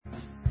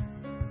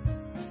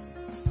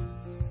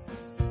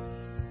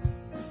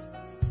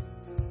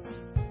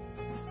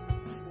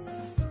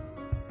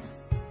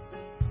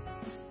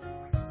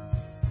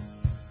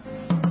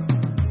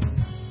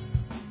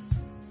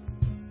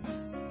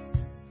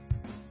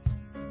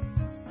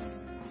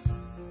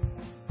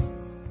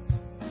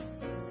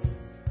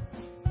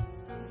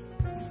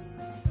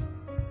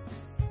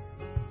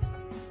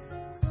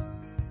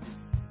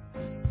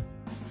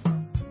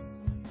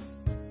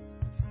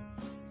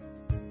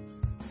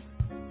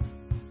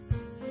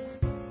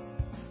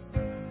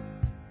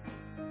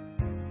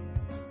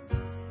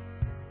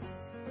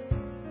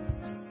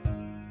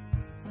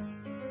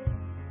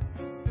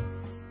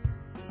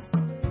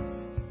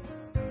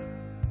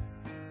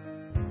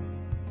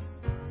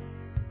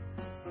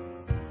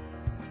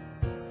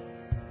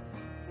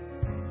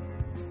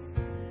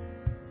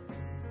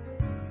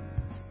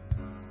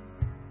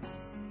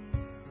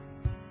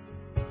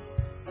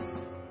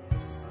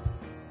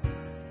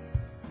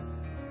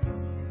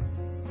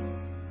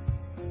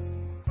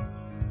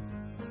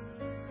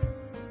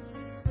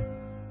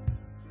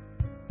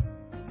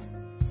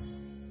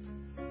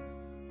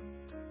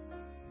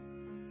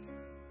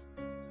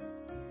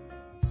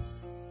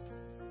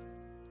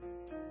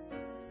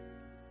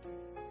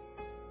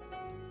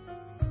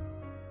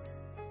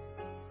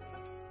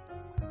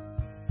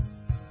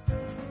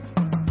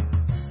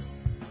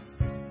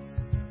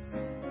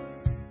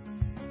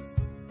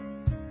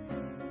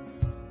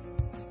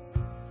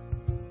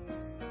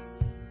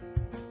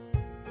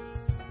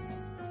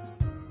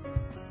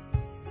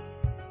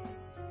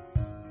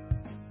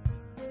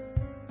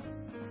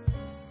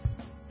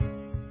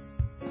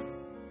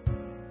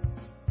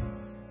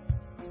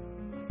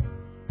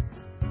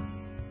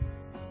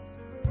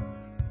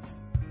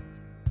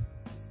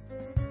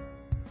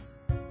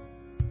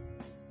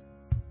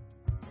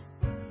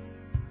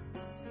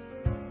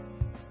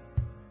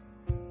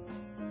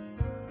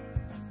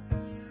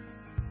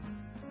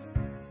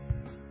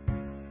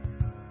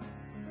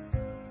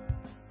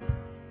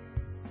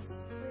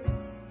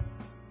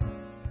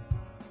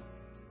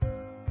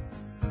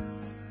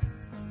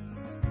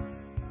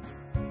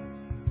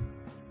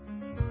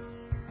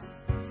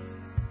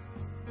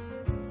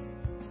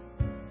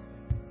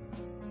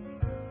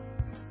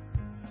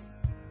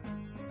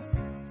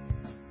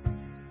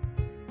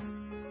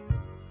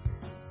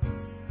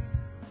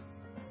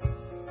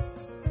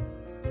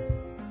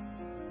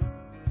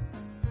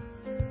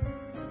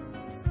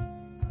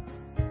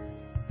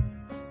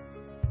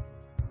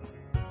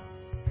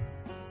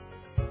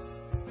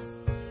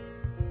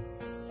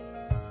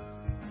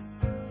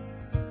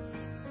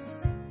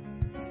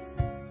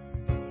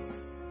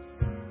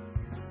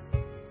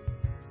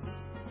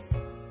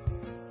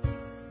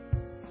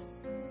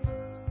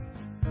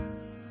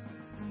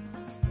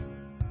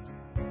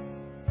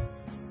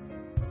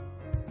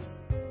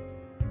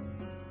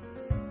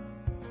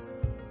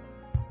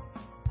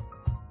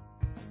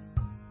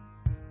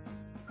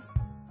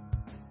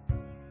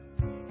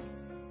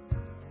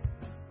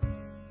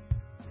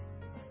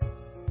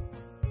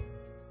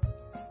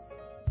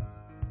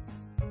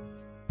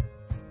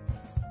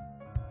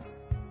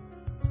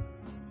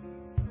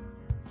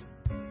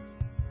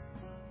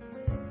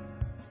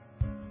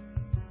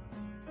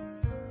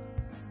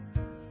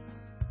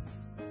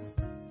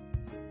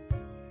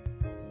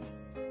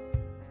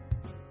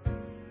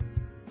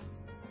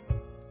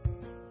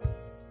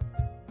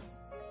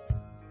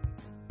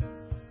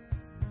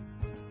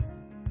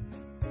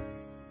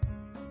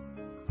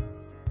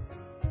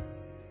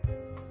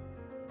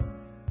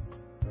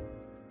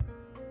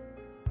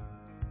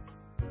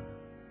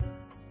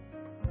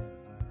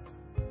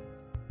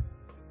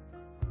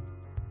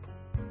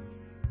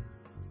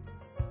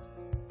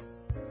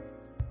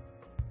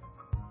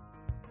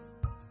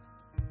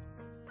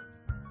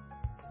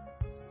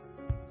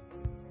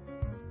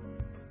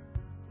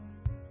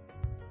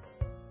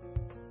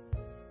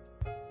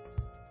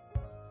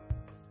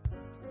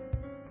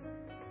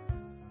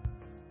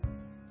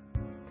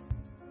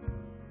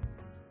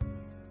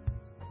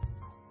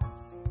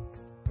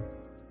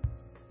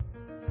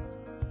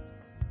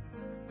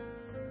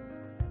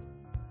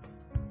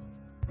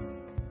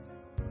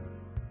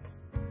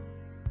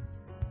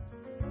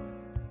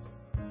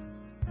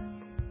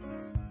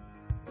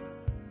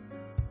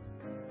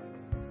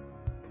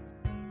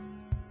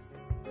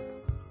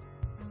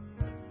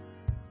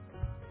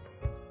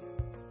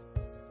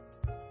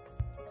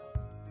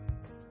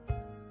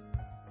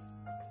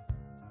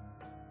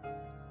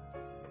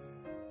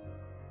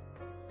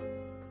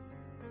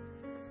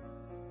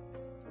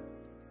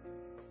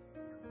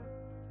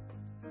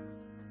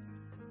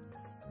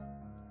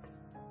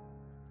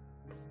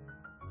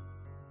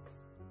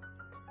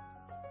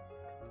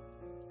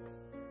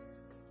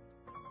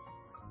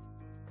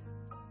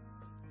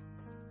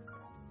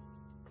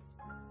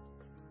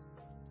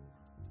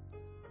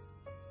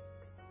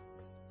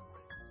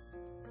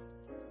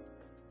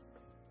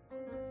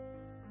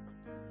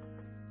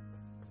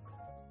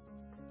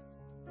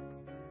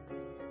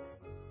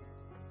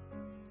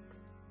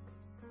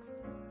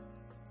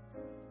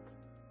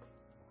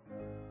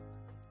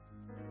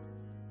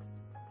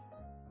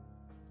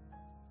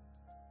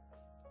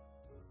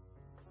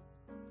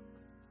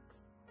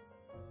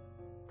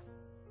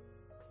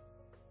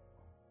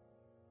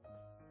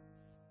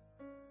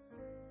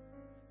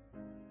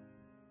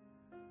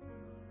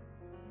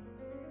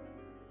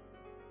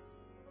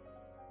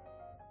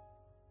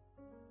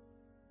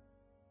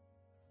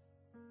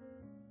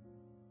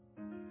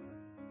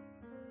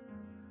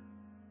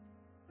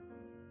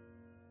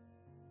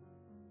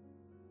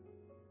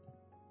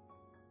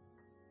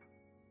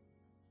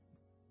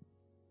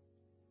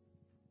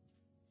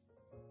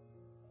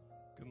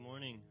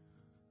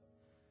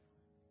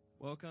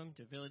Welcome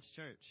to Village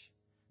Church.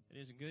 It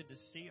is good to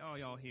see all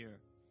y'all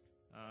here.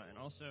 And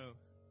also,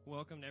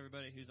 welcome to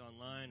everybody who's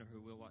online or who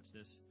will watch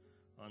this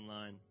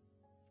online.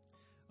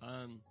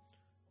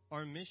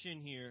 Our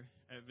mission here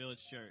at Village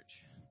Church,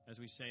 as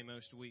we say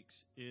most weeks,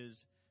 is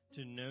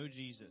to know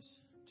Jesus,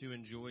 to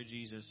enjoy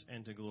Jesus,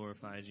 and to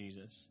glorify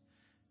Jesus.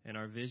 And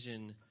our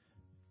vision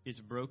is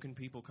broken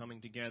people coming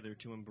together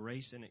to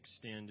embrace and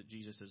extend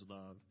Jesus'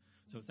 love.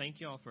 So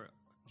thank you all for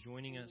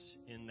joining us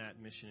in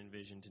that mission and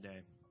vision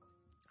today.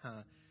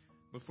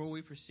 Before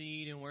we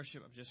proceed in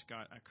worship, I've just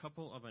got a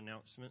couple of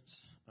announcements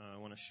I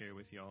want to share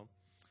with y'all.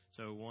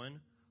 So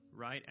one,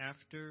 right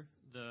after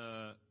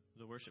the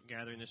worship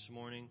gathering this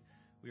morning,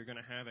 we are going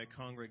to have a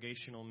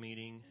congregational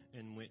meeting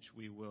in which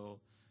we will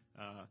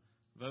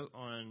vote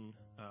on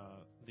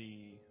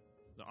the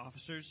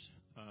officers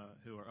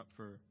who are up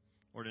for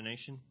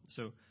ordination.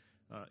 So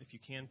if you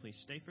can, please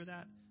stay for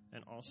that.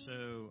 And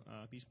also,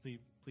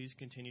 please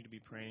continue to be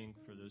praying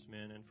for those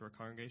men and for our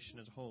congregation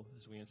as a whole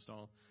as we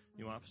install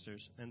new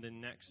officers. And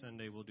then next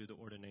Sunday, we'll do the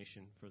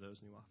ordination for those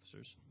new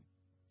officers.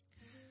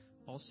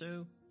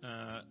 Also,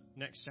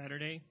 next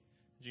Saturday,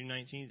 June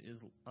 19th, is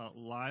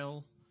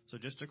Lyle. So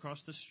just across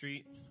the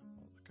street,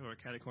 or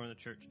catty corner of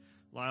the church,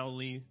 Lyle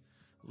Lee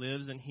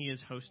lives, and he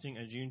is hosting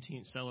a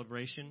Juneteenth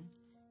celebration.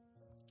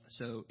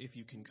 So if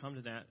you can come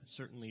to that,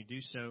 certainly do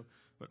so.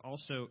 But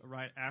also,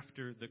 right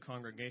after the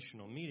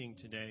congregational meeting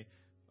today,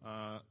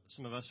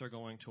 some of us are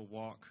going to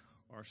walk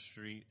our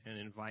street and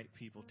invite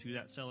people to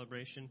that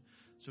celebration.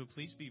 So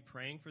please be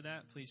praying for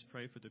that. Please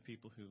pray for the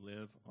people who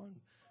live on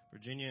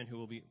Virginia and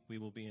we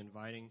will be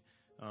inviting,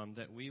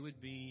 that we would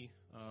be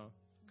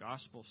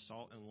gospel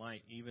salt and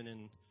light, even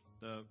in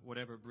the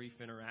whatever brief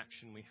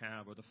interaction we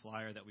have or the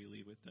flyer that we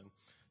leave with them,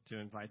 to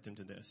invite them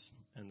to this,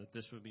 and that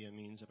this would be a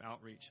means of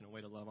outreach and a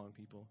way to love on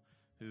people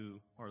who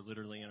are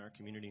literally in our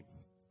community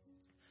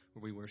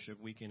where we worship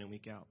week in and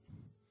week out.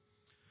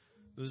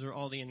 Those are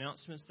all the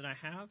announcements that I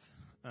have,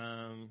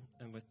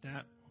 and with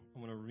that,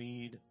 I'm going to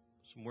read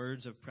some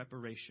words of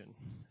preparation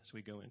as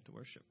we go into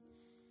worship.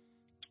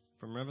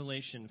 From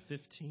Revelation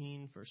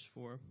 15, verse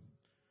 4,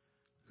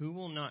 "Who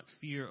will not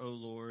fear, O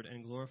Lord,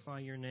 and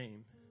glorify your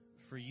name?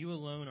 For you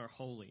alone are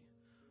holy.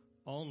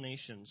 All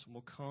nations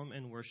will come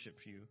and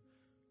worship you,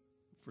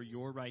 for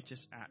your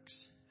righteous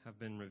acts have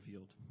been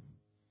revealed."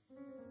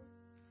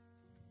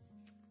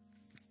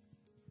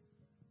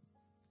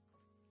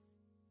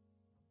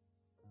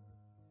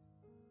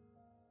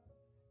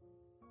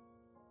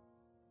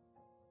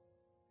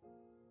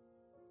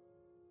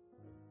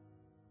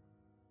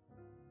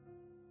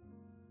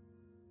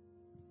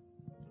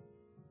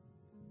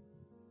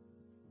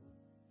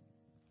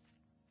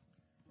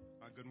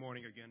 Good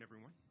morning again,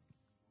 everyone.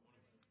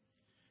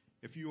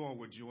 If you all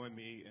would join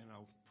me in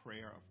a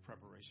prayer of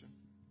preparation.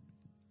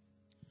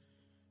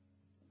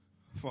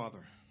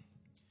 Father,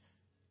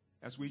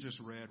 as we just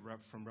read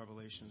from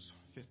Revelations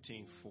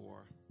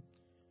 15:4,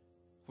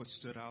 what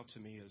stood out to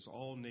me is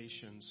all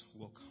nations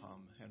will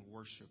come and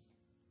worship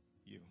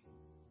you.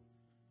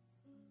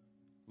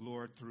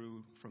 Lord,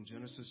 from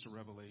Genesis to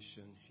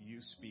Revelation,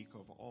 you speak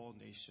of all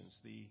nations,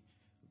 the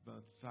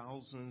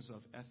thousands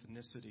of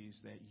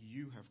ethnicities that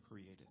you have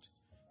created,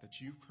 that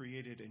you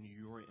created in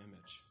your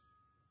image.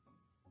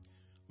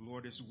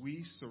 Lord, as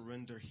we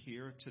surrender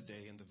here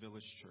today in the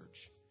Village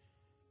Church,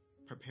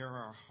 prepare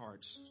our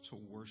hearts to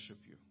worship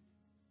you.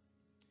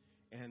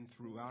 And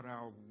throughout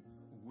our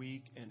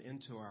week and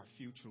into our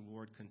future,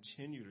 Lord,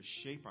 continue to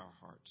shape our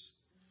hearts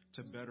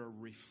to better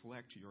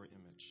reflect your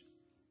image.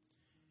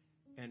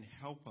 And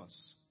help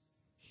us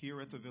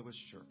here at the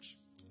Village Church,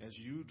 as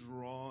you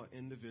draw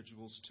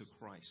individuals to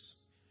Christ,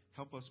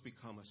 help us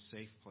become a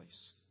safe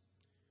place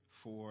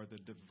for the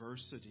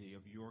diversity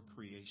of your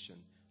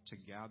creation to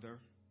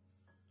gather,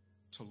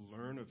 to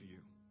learn of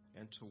you,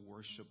 and to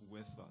worship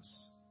with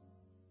us.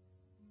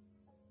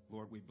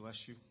 Lord, we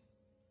bless you.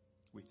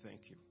 We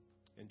thank you.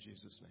 In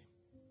Jesus' name,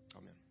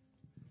 amen.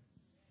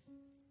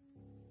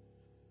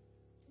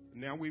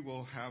 Now we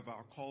will have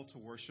our call to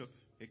worship.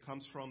 It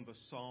comes from the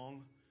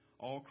song,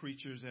 "All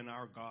Creatures in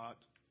Our God,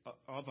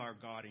 of Our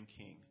God and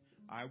King."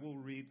 I will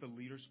read the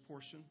leaders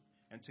portion,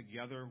 and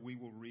together we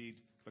will read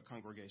the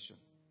congregation.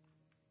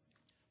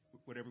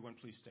 Would everyone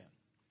please stand?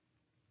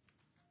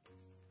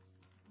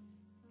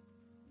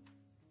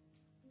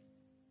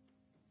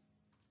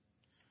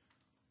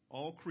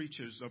 All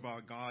creatures of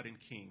our God and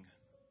King,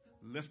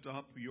 lift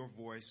up your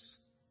voice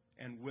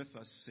and with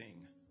us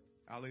sing.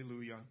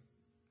 Alleluia,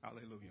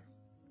 alleluia.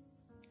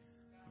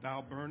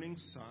 Thou burning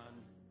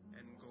sun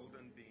and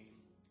golden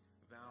beam,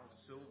 thou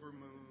silver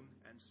moon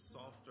and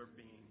softer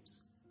beams,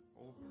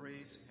 oh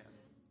praise him,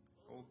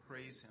 oh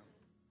praise him.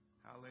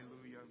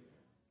 Alleluia,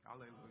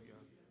 alleluia,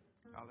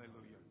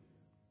 alleluia.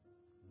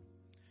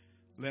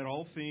 Let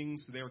all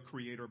things their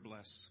Creator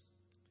bless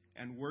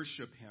and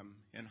worship him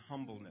in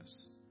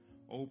humbleness.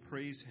 Oh,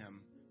 praise him.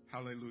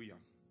 Hallelujah.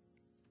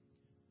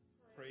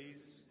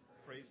 Praise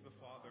the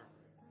Father,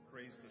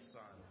 praise the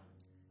Son,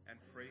 and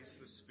praise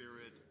the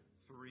Spirit,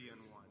 three in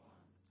one.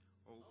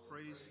 Oh,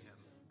 praise him.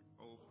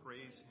 Oh,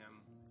 praise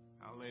him.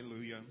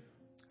 Hallelujah.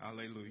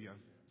 Hallelujah.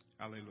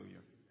 Hallelujah.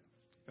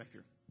 Back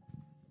here.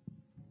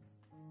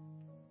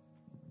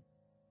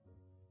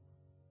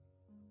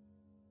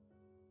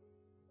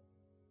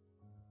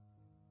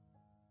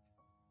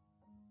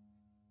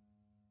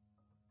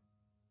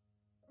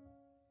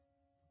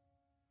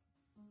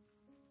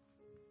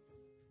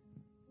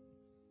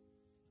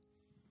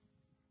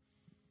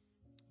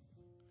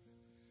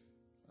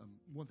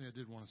 One thing I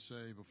did want to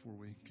say before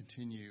we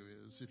continue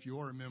is if you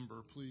are a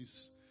member, please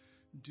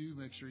do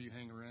make sure you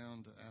hang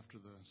around after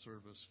the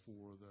service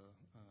for the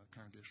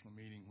congregational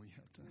meeting. We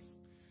have to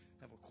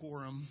have a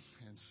quorum,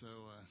 and so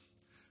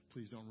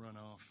please don't run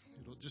off.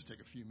 It'll just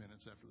take a few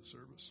minutes after the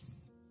service.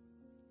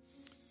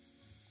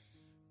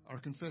 Our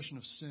confession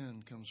of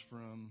sin comes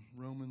from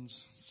Romans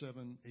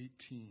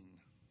 7:18.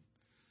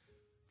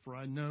 For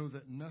I know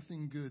that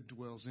nothing good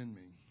dwells in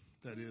me,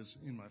 that is,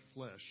 in my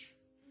flesh.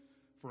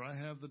 For I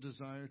have the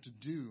desire to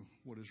do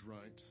what is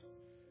right,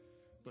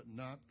 but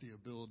not the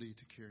ability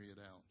to carry it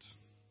out.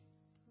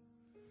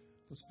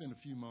 Let's spend a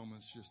few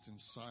moments just in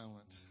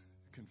silent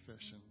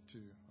confession to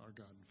our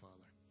God and Father.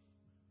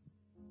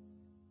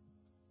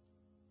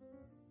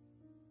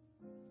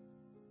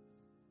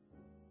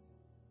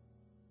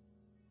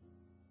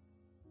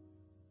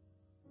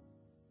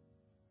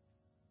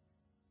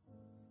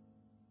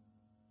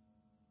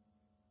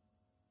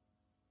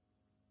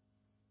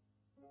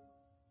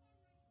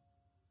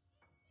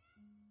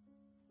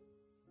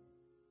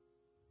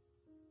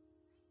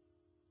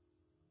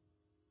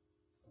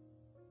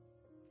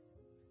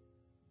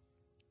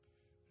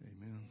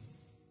 Amen.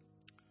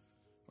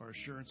 Our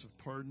assurance of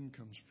pardon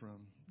comes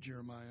from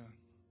Jeremiah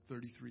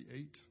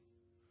 33:8.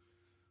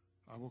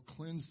 I will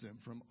cleanse them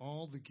from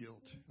all the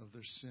guilt of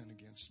their sin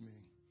against me,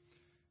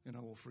 and I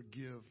will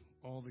forgive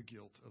all the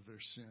guilt of their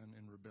sin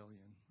and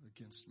rebellion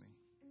against me.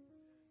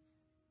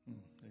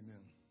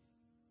 Amen.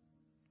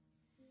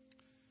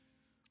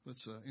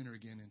 Let's enter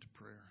again into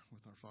prayer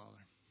with our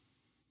Father.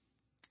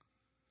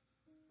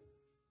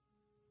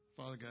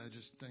 Father God, I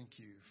just thank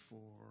you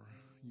for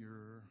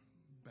your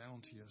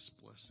bounteous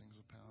blessings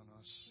upon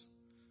us.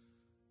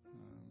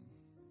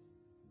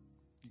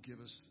 You give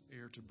us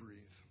air to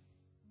breathe.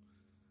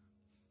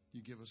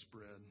 You give us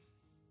bread.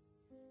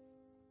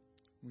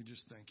 We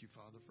just thank you,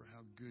 Father, for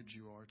how good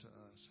you are to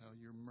us, how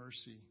your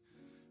mercy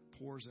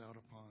pours out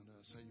upon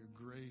us, how your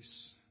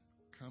grace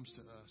comes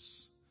to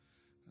us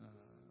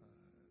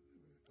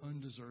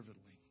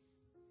undeservedly,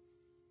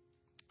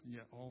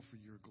 yet all for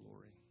your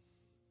glory.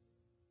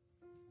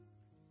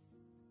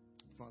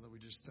 Father, we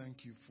just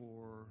thank you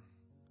for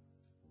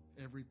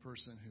every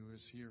person who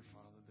is here,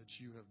 Father, that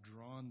you have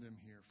drawn them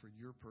here for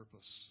your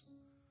purpose.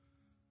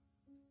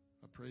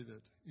 I pray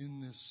that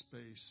in this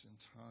space and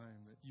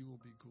time that you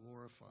will be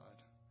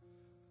glorified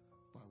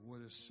by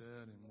what is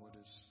said and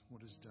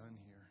what is done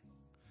here.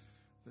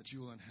 That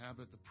you will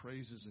inhabit the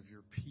praises of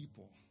your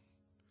people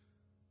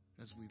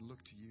as we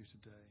look to you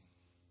today.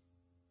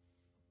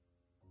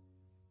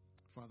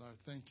 Father, I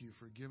thank you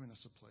for giving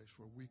us a place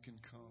where we can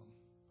come,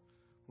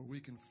 where we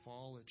can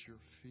fall at your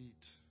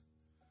feet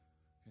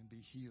and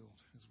be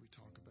healed, as we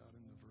talk about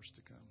in the verse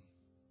to come.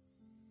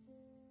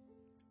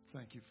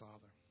 Thank you,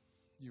 Father.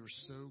 You are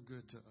so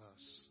good to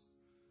us,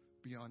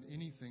 beyond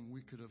anything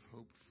we could have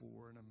hoped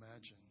for and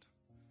imagined.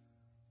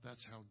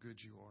 That's how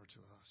good you are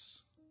to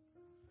us.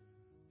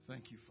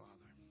 Thank you,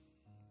 Father.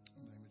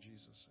 In the name of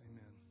Jesus,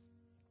 amen.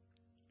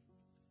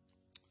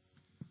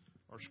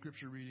 Our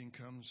scripture reading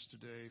comes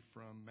today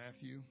from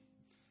Matthew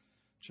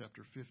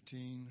chapter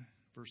 15,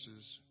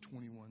 verses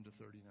 21 to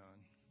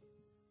 39.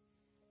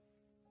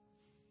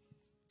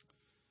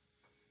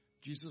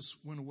 Jesus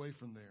went away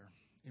from there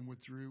and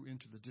withdrew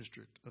into the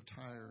district of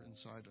Tyre and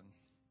Sidon.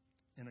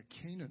 And a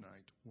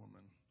Canaanite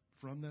woman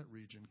from that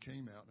region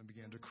came out and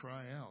began to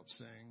cry out,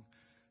 saying,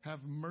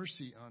 "Have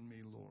mercy on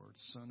me, Lord,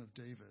 Son of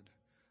David.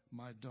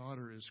 My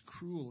daughter is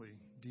cruelly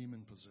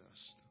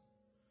demon-possessed."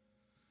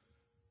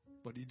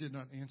 But he did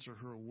not answer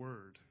her a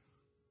word.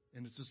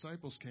 And his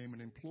disciples came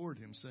and implored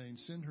him, saying,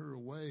 "Send her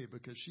away,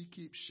 because she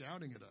keeps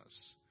shouting at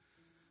us."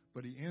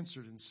 But he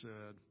answered and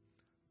said,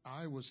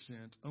 "I was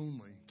sent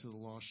only to the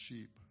lost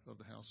sheep of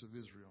the house of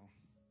Israel."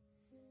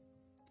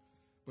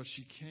 But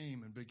she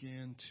came and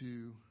began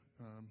to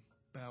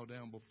bow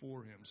down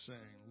before him,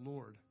 saying,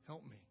 "Lord,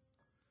 help me."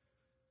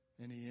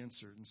 And he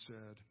answered and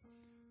said,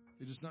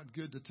 "It is not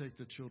good to take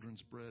the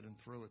children's bread and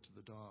throw it to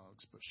the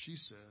dogs." But she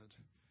said,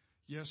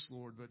 "Yes,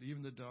 Lord, but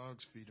even the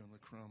dogs feed on the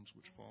crumbs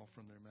which fall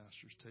from their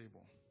master's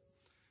table."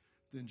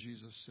 Then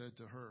Jesus said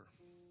to her,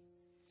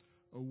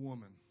 "O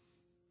woman,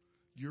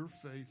 your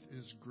faith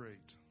is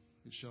great.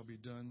 It shall be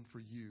done for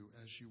you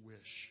as you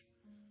wish."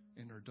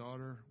 And her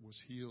daughter was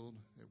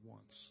healed at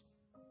once.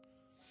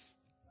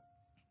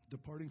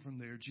 Departing from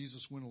there,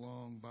 Jesus went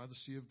along by the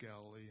Sea of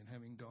Galilee, and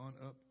having gone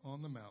up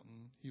on the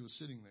mountain, he was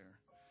sitting there.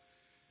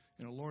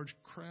 And a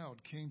large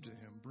crowd came to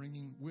him,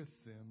 bringing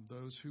with them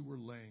those who were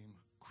lame,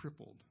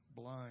 crippled,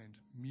 blind,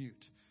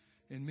 mute,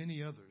 and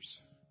many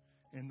others.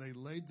 And they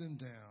laid them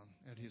down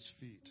at his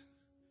feet,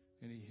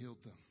 and he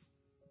healed them.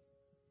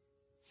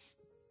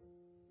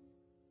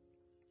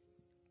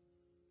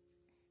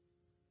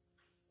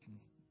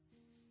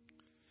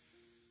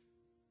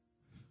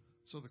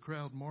 So the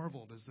crowd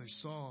marveled as they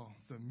saw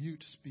the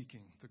mute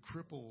speaking, the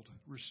crippled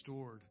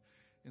restored,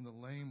 and the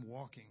lame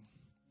walking,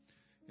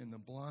 and the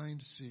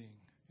blind seeing,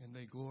 and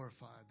they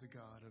glorified the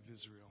God of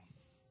Israel.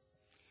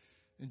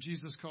 And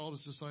Jesus called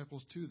his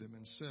disciples to them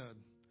and said,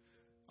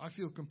 I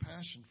feel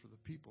compassion for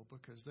the people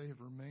because they have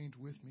remained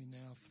with me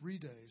now 3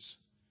 days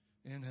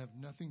and have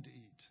nothing to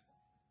eat.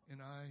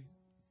 And I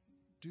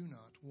do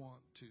not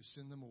want to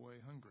send them away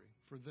hungry,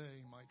 for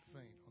they might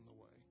faint on the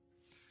way.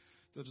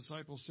 The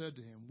disciples said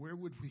to him, where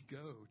would we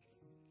go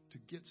to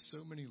get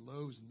so many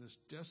loaves in this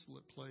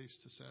desolate place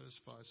to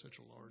satisfy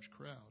such a large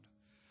crowd?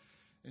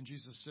 And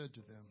Jesus said to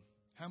them,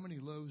 how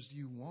many loaves do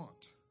you want?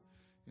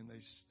 And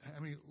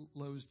how many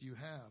loaves do you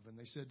have? And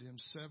they said to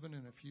him, 7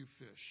 and a few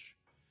fish.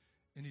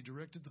 And he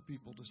directed the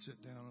people to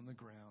sit down on the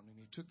ground. And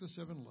he took the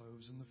 7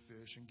 loaves and the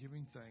fish, and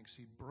giving thanks,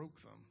 he broke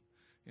them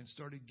and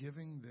started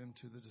giving them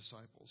to the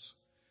disciples.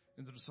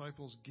 And the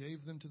disciples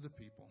gave them to the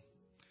people.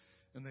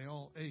 And they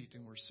all ate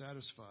and were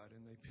satisfied,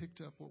 and they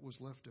picked up what was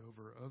left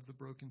over of the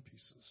broken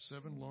pieces,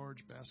 7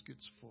 large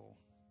baskets full.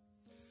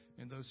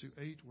 And those who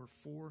ate were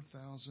 4,000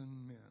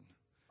 men,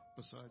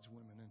 besides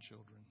women and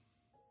children.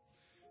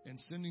 And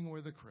sending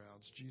away the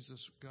crowds,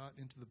 Jesus got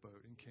into the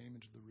boat and came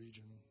into the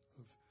region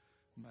of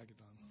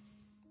Magadan.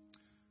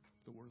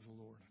 The word of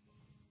the Lord.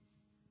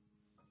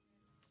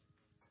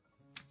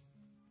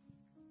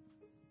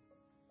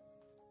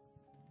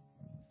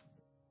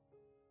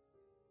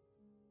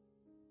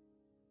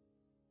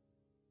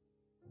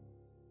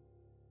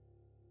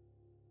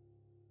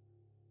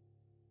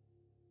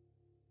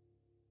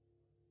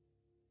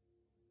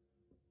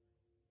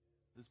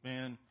 It's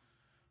been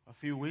a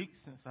few weeks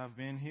since I've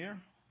been here,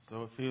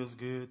 so it feels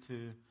good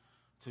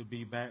to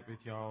be back with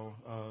y'all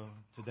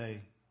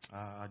today.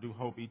 I do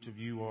hope each of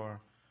you are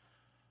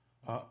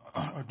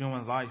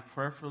doing life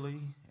prayerfully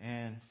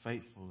and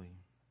faithfully.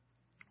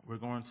 We're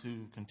going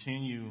to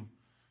continue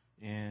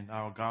in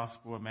our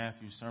Gospel of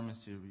Matthew sermon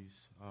series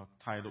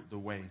titled The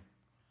Way.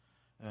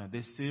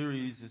 This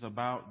series is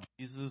about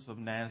Jesus of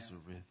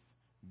Nazareth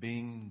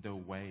being the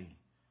way.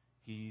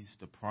 He's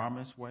the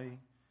promised way,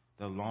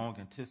 the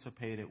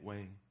long-anticipated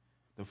way,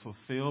 the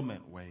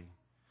fulfillment way,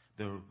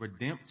 the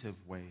redemptive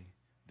way,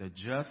 the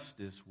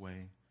justice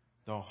way,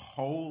 the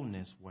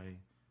wholeness way,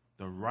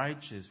 the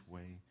righteous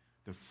way,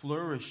 the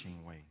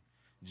flourishing way.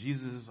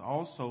 Jesus is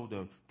also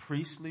the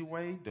priestly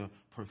way, the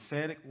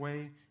prophetic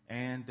way,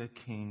 and the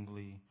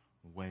kingly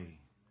way.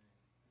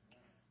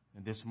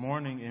 And this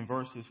morning in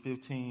verses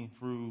 15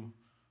 through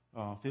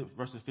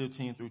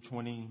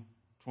 20,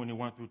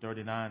 21 through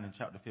 39 in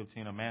chapter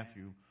 15 of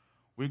Matthew,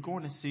 we're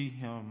going to see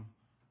him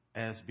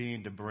as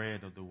being the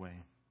bread of the way.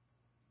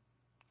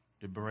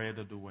 The bread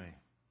of the way.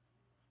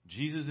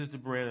 Jesus is the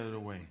bread of the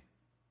way,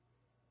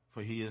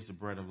 for he is the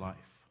bread of life.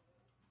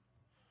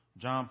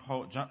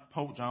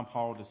 Pope John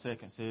Paul II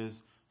says,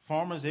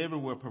 farmers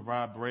everywhere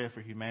provide bread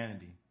for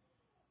humanity,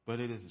 but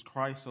it is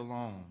Christ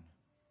alone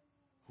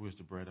who is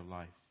the bread of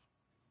life.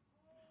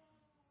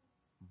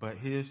 But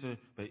is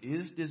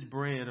this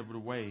bread of the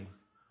way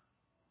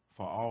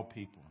for all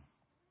people?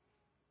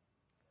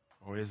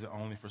 Or is it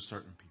only for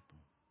certain people?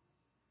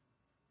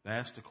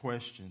 That's the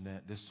question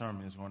that this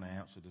sermon is going to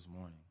answer this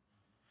morning.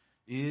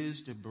 Is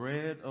the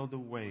bread of the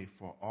way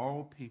for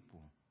all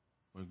people,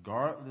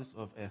 regardless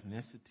of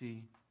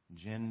ethnicity,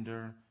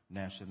 gender,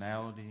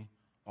 nationality,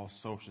 or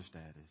social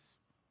status?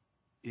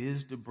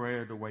 Is the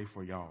bread of the way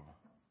for y'all?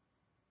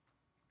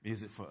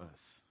 Is it for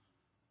us?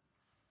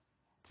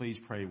 Please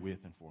pray with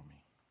and for me.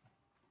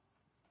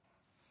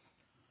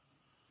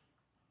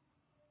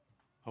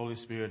 Holy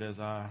Spirit, as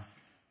I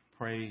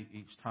pray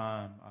each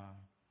time I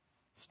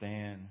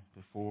stand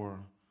before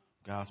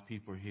God's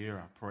people here,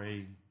 I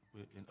pray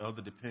in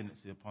other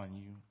dependency upon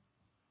you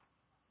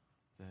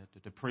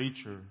that the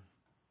preacher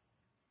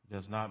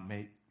does not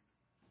make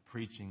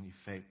preaching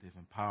effective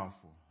and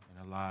powerful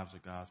in the lives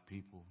of God's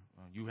people.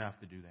 You have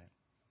to do that.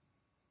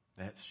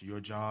 That's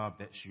your job.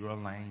 That's your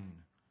lane.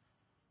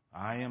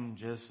 I am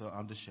just an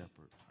under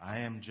shepherd. I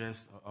am just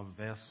a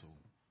vessel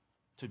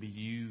to be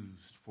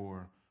used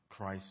for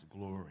Christ's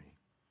glory.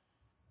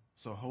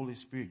 So, Holy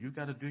Spirit, you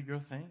got to do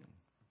your thing.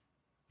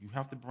 You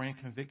have to bring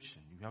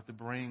conviction. You have to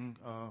bring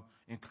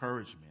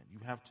encouragement. You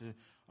have to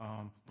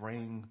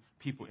bring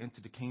people into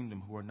the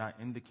kingdom who are not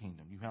in the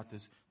kingdom. You have to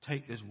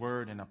take this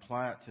word and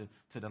apply it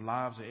to the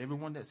lives of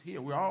everyone that's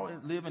here. We all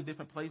live in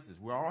different places.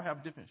 We all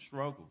have different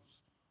struggles.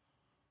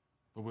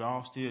 But we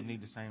all still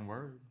need the same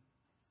word.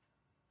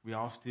 We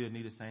all still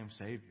need the same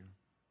Savior.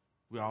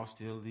 We all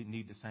still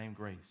need the same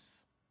grace.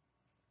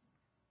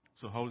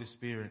 So, Holy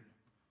Spirit,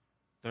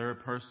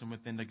 third person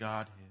within the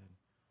Godhead,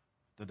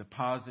 the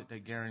deposit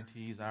that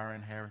guarantees our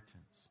inheritance,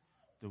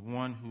 the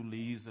one who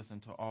leads us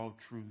into all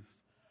truth,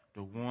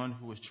 the one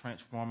who is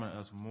transforming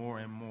us more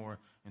and more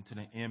into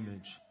the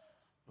image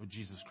of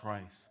Jesus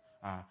Christ.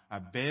 I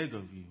beg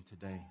of you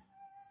today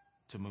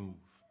to move.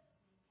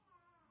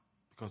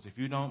 Because if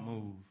you don't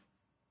move,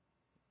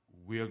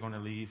 we are going to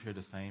leave here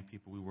the same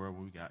people we were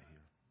when we got here.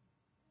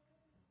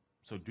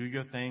 So do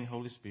your thing,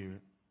 Holy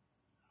Spirit.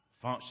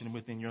 Function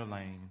within your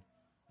lane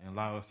and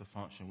allow us to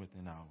function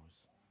within ours.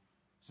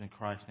 It's in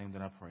Christ's name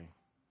that I pray.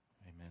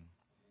 Amen.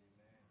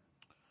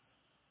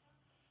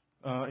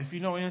 If you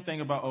know anything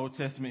about Old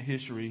Testament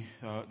history,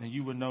 then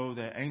you would know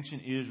that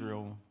ancient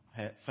Israel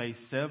had faced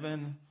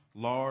 7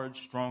 large,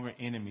 stronger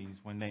enemies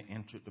when they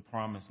entered the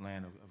promised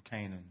land of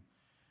Canaan.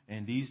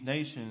 And these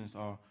nations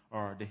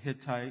are the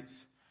Hittites,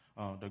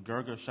 the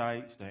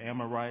Girgashites, the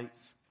Amorites,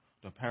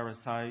 the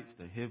Perizzites,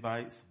 the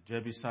Hivites,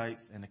 Jebusites,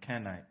 and the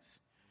Canaanites.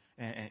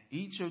 And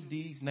each of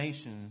these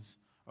nations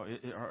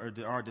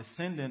are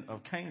descendant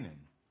of Canaan,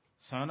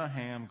 son of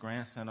Ham,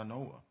 grandson of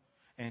Noah.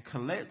 And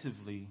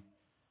collectively,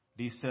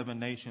 these 7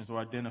 nations are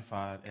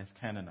identified as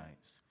Canaanites.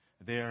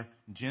 They're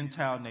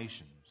Gentile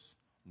nations,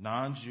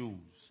 non-Jews,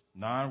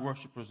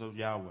 non-worshippers of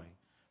Yahweh,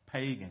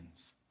 pagans.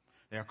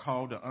 They're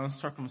called the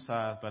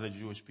uncircumcised by the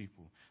Jewish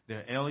people.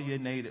 They're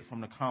alienated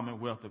from the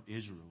commonwealth of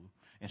Israel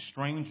and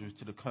strangers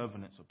to the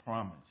covenants of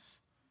promise.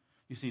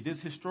 You see, this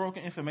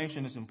historical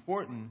information is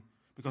important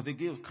because it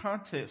gives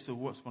context to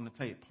what's going to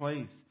take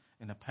place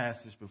in the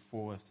passage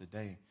before us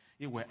today.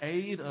 It will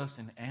aid us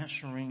in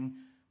answering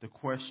the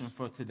question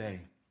for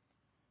today.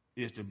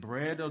 Is the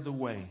bread of the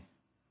way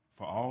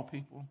for all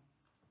people,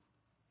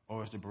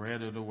 or is the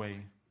bread of the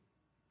way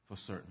for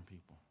certain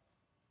people?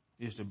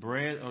 Is the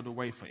bread of the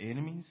way for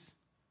enemies,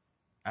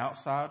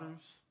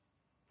 outsiders,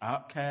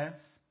 outcasts,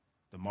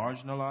 the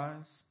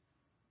marginalized?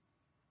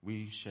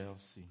 We shall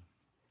see.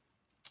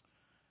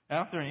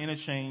 After an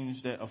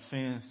interchange that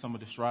offends some of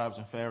the scribes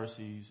and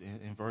Pharisees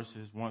in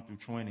verses 1 through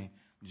 20,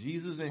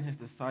 Jesus and his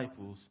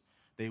disciples,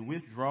 they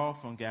withdraw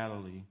from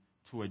Galilee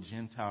to a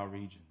Gentile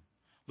region.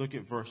 Look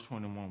at verse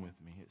 21 with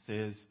me. It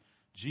says,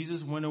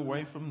 Jesus went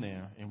away from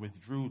there and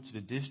withdrew to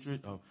the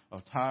district of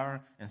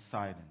Tyre and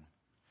Sidon.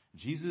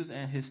 Jesus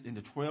and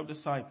the 12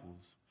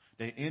 disciples,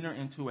 they enter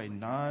into a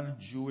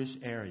non-Jewish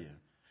area.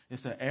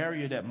 It's an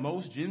area that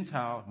most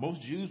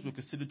Jews would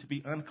consider to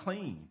be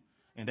unclean,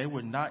 and they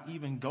would not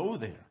even go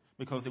there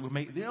because it would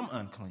make them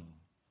unclean.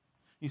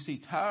 You see,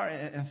 Tyre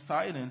and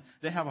Sidon,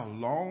 they have a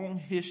long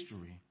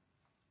history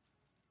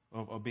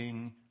of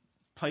being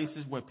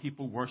places where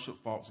people worship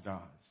false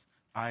gods,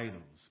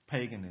 idols,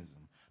 paganism.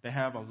 They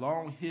have a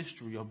long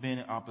history of being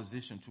in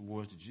opposition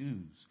towards the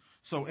Jews.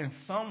 So in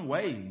some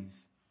ways,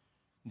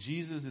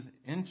 Jesus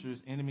enters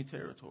enemy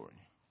territory.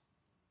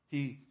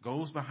 He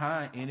goes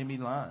behind enemy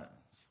lines.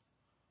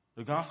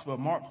 The Gospel of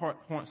Mark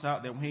points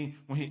out that when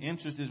he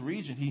enters this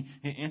region, he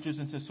enters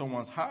into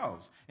someone's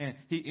house. And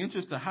he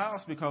enters the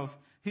house because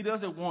he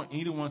doesn't want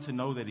anyone to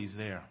know that he's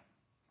there.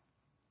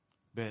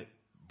 But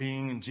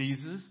being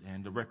Jesus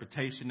and the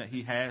reputation that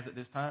he has at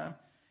this time,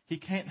 he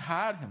can't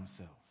hide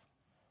himself.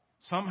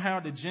 Somehow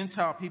the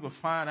Gentile people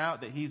find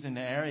out that he's in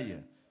the area.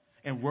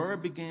 And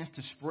word begins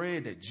to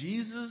spread that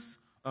Jesus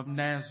of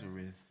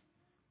Nazareth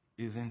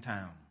is in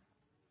town.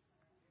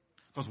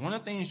 Because one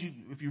of the things,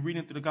 if you read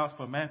into the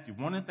Gospel of Matthew,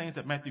 one of the things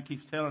that Matthew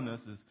keeps telling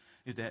us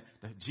is that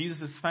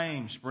Jesus'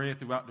 fame spread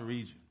throughout the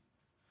region.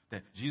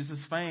 That Jesus'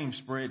 fame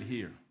spread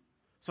here.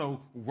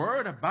 So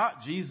word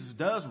about Jesus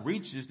does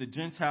reaches the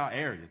Gentile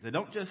areas. They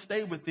don't just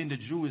stay within the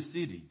Jewish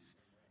cities.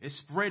 It's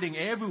spreading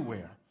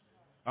everywhere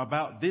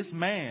about this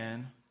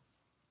man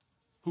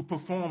who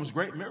performs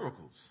great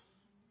miracles.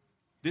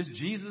 This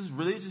Jesus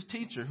religious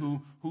teacher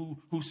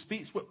who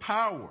speaks with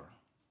power.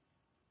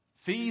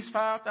 Feeds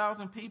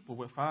 5,000 people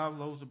with 5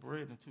 loaves of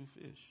bread and 2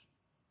 fish.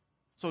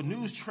 So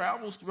news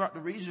travels throughout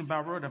the region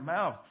by word of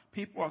mouth.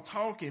 People are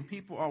talking.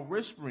 People are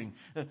whispering.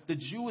 The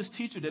Jewish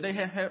teacher that they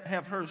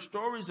have heard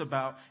stories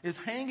about is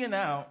hanging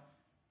out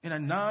in a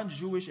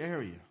non-Jewish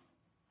area.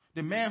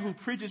 The man who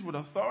preaches with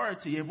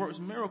authority and works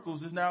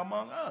miracles is now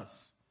among us.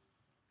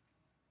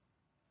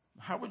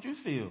 How would you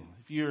feel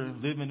if you're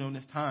living in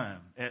this time?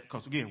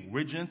 Because again,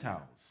 we're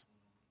Gentiles.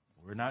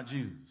 We're not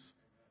Jews.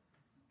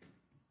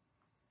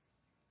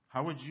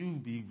 How would you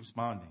be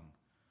responding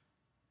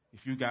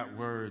if you got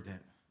word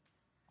that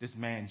this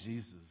man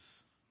Jesus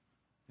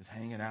is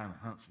hanging out in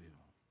Huntsville?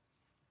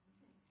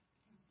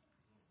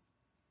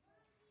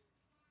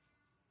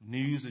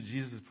 News of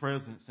Jesus'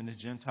 presence in the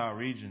Gentile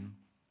region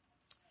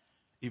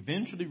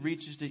eventually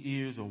reaches the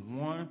ears of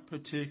one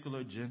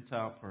particular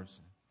Gentile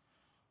person.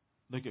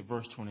 Look at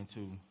verse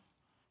 22.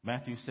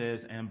 Matthew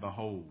says, and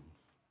behold.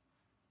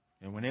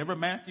 And whenever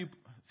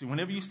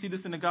you see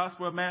this in the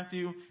Gospel of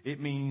Matthew, it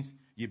means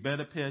you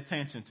better pay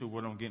attention to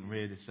what I'm getting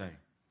ready to say.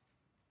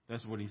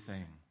 That's what he's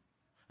saying.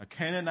 A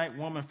Canaanite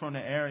woman from the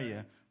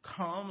area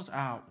comes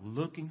out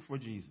looking for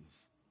Jesus.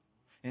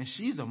 And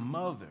she's a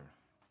mother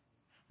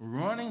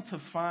running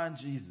to find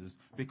Jesus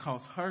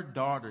because her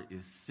daughter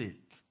is sick.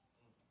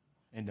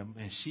 And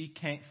she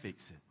can't fix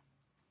it.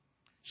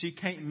 She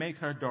can't make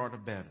her daughter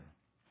better.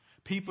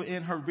 People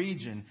in her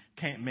region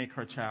can't make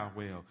her child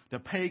well. The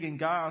pagan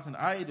gods and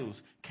idols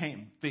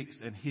can't fix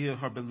and heal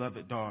her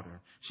beloved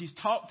daughter. She's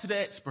talked to the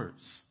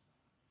experts,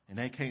 and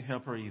they can't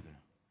help her either.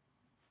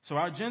 So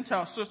our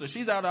Gentile sister,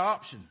 she's out of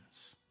options.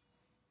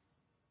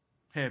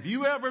 Have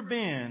you ever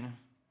been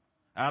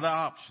out of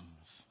options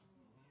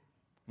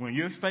when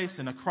you're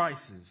facing a crisis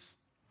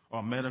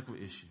or a medical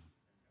issue?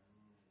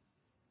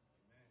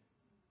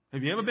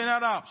 Have you ever been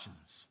out of options?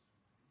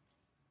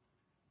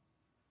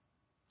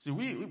 See,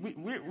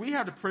 we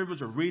have the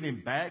privilege of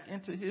reading back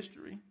into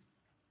history,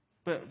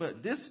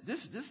 but this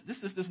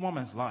is this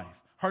woman's life.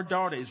 Her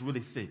daughter is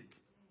really sick,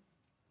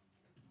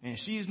 and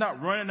she's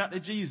not running out to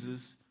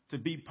Jesus to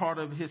be part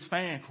of his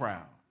fan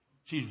crowd.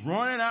 She's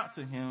running out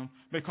to him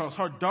because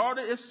her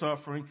daughter is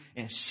suffering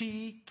and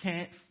she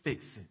can't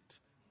fix it.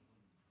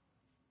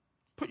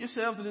 Put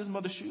yourselves in this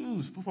mother's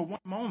shoes for one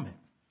moment,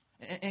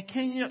 and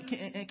can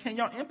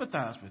y'all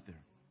empathize with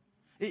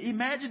her?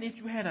 Imagine if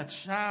you had a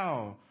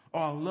child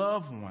or a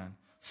loved one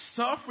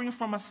suffering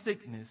from a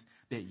sickness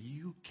that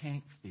you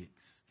can't fix.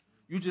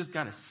 You just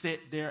got to sit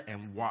there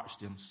and watch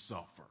them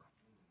suffer.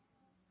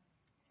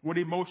 What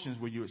emotions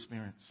will you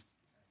experience?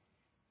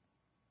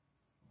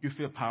 You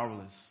feel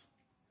powerless,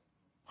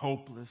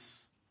 hopeless,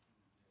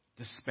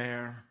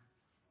 despair,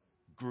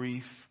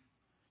 grief.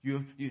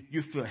 You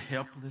feel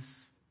helpless,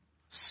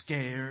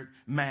 scared,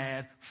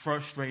 mad,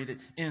 frustrated,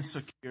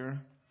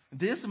 insecure.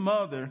 This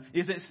mother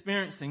is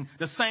experiencing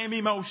the same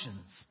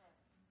emotions.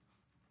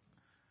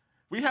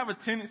 We have a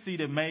tendency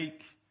to make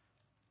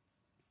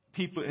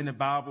people in the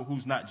Bible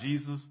who's not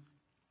Jesus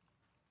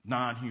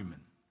non-human.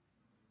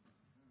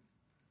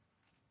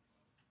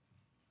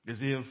 As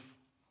if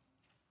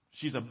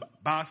she's a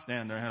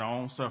bystander in her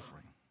own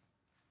suffering.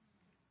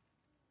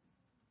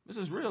 This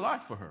is real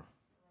life for her.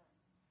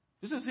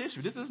 This is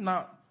history. This is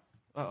not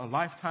a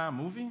Lifetime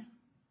movie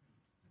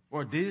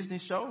or a Disney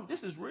show.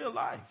 This is real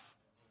life.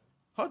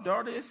 Her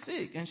daughter is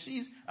sick, and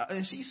she's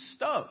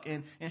stuck,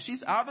 and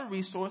she's out of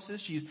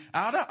resources. She's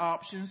out of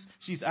options.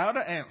 She's out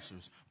of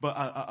answers. But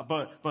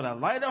a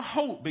light of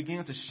hope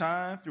begins to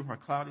shine through her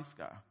cloudy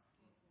sky.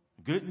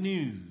 Good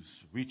news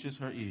reaches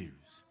her ears.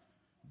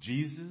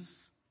 Jesus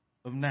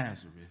of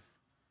Nazareth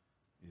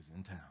is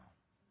in town.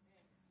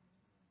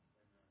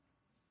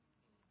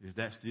 Is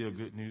that still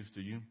good news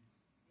to you?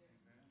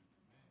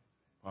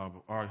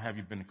 Or have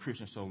you been a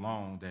Christian so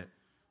long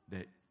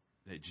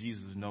that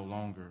Jesus no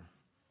longer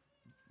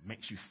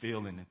makes you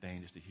feel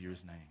anything just to hear his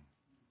name?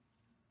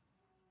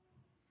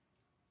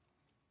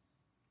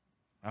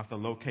 After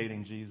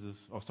locating Jesus,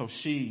 so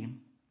she,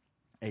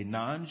 a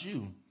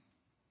non-Jew,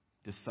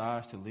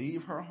 decides to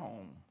leave her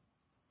home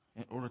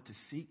in order to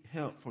seek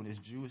help from this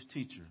Jewish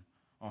teacher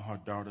on her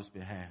daughter's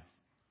behalf.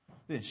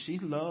 Then she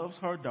loves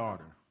her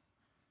daughter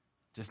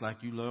just like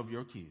you love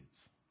your kids,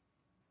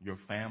 your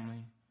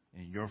family,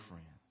 and your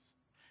friends.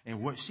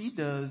 And what she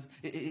does,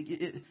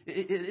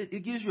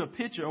 it gives you a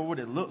picture of what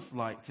it looks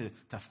like to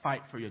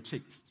fight for your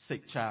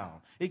sick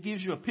child. It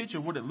gives you a picture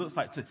of what it looks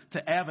like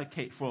to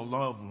advocate for a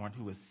loved one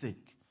who is sick.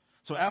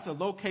 So after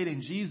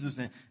locating Jesus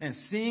and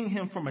seeing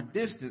him from a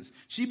distance,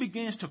 she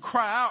begins to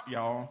cry out,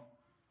 y'all,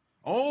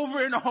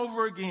 over and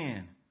over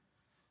again.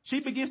 She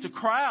begins to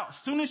cry out as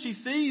soon as she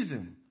sees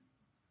him,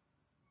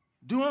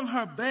 doing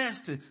her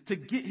best to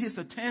get his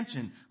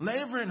attention,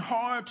 laboring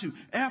hard to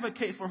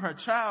advocate for her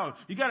child.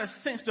 You got to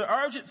sense the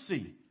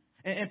urgency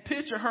and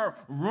picture her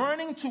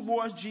running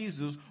towards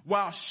Jesus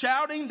while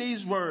shouting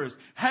these words,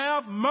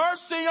 "Have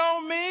mercy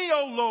on me,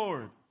 O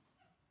Lord,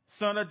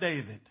 Son of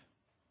David.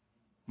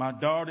 My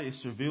daughter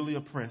is severely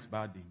oppressed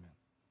by a demon.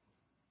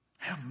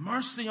 Have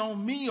mercy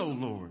on me, O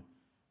Lord,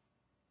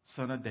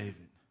 Son of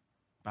David,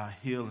 by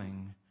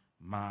healing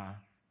my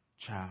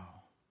child."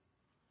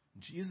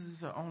 Jesus is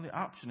her only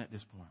option at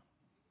this point.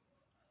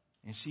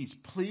 And she's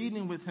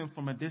pleading with him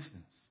from a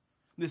distance.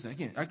 Listen,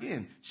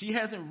 again, she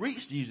hasn't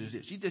reached Jesus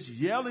yet. She's just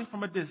yelling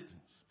from a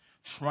distance,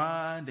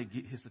 trying to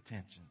get his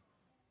attention.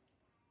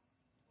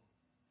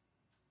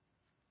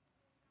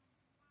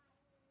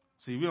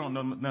 See, we don't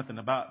know nothing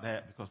about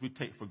that because we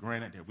take for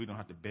granted that we don't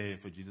have to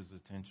beg for Jesus'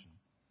 attention.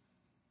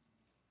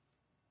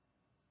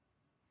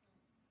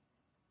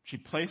 She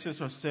places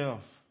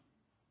herself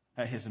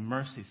at his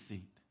mercy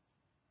seat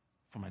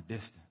from a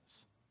distance.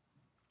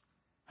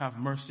 Have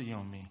mercy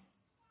on me,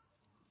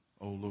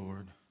 O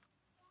Lord,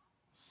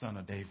 Son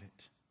of David.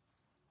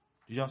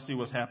 Do y'all see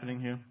what's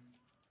happening here?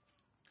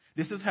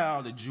 This is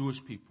how the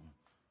Jewish people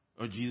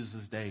of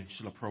Jesus' day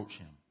should approach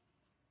him.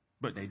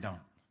 But they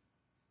don't.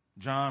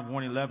 John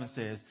 1:11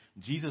 says,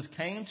 Jesus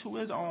came to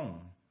his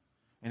own,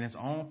 and his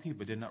own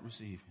people did not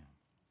receive him.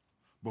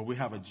 But we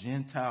have a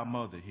Gentile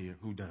mother here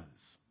who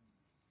does.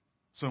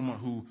 Someone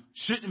who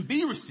shouldn't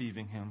be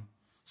receiving him,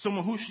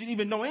 someone who shouldn't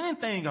even know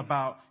anything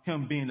about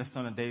him being the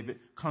Son of David,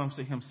 comes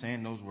to him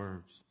saying those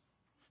words.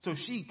 So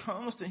she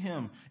comes to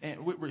him and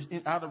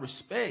out of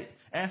respect,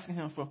 asking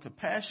him for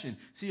compassion.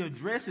 She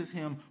addresses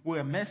him with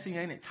a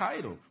messianic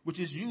title, which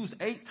is used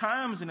 8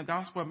 times in the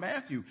Gospel of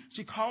Matthew.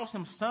 She calls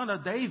him Son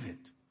of David.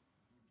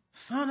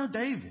 Son of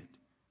David.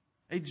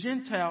 A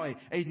Gentile,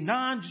 a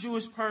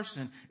non-Jewish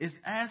person is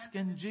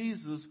asking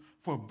Jesus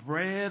for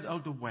bread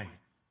of the way.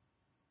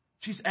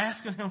 She's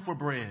asking him for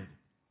bread.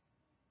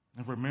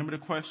 And remember the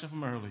question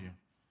from earlier.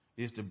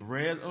 Is the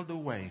bread of the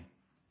way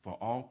for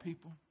all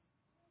people?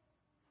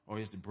 Or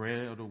is the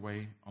bread of the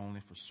way only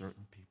for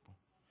certain people?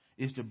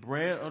 Is the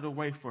bread of the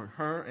way for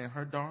her and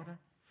her daughter?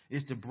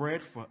 Is the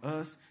bread for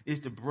us?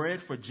 Is the bread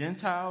for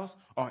Gentiles?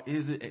 Or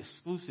is it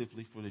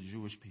exclusively for the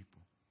Jewish people?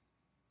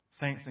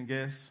 Saints and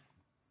guests,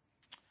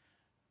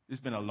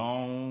 it's been a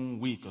long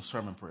week of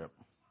sermon prep.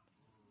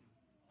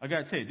 I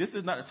got to tell you, this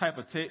is not the type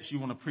of text you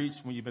want to preach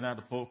when you've been out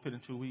of the pulpit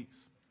in 2 weeks.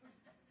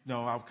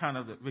 No, I would kind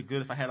of be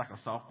good if I had like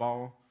a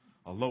softball,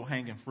 a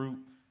low-hanging fruit.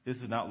 This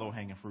is not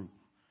low-hanging fruit.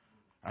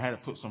 I had to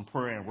put some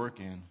prayer and work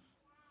in.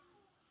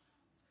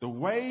 The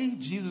way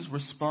Jesus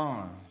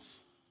responds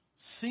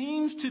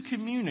seems to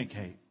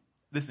communicate,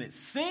 listen, it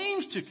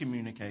seems to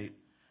communicate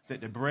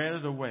that the bread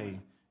of the way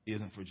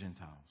isn't for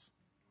Gentiles.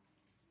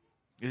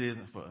 It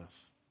isn't for us.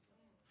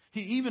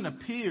 He even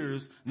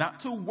appears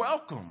not to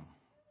welcome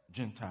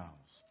Gentiles.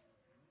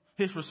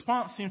 His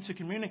response seems to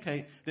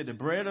communicate that the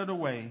bread of the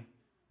way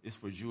is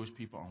for Jewish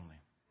people only.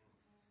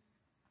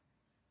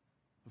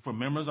 For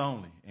members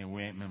only, and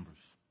we ain't members.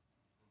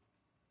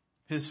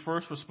 His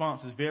first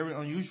response is very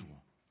unusual.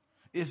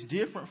 It's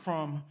different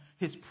from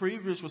his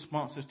previous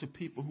responses to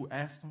people who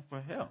asked him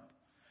for help.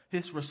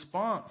 His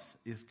response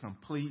is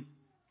complete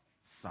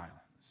silence.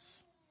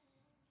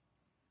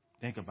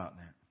 Think about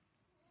that.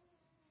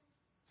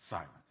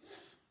 Silence.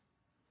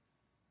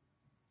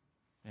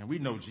 And we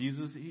know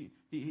Jesus,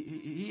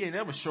 he ain't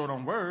ever short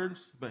on words,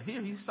 but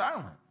here he's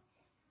silent.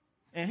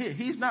 And here,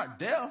 he's not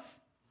deaf.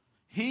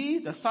 He,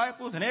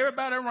 disciples, and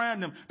everybody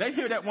around them, they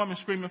hear that woman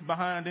screaming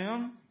behind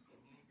them.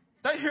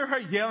 They hear her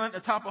yelling at the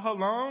top of her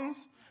lungs,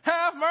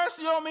 "Have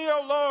mercy on me,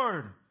 O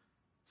Lord,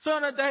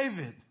 Son of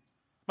David.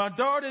 My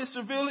daughter is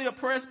severely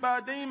oppressed by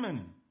a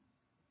demon."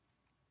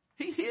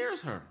 He hears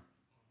her.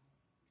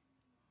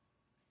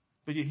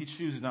 But yet he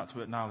chooses not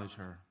to acknowledge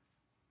her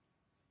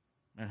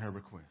and her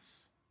request.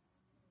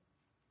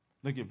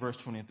 Look at verse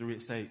 23.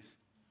 It states,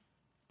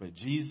 "But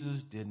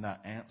Jesus did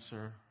not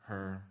answer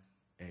her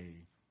a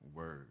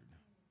word."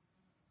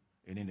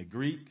 And in the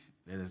Greek,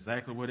 that's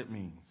exactly what it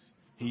means.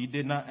 He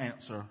did not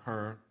answer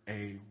her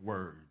a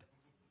word.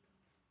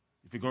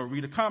 If you go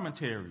read the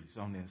commentaries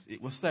on this,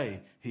 it will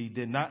say, he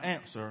did not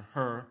answer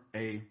her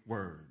a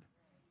word.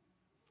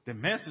 The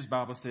Message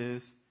Bible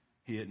says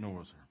he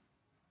ignores her.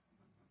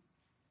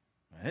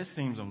 Now, it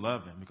seems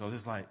unloving because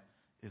it's like,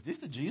 is this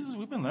the Jesus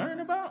we've been learning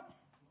about?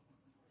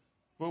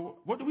 Well,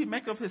 what do we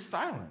make of his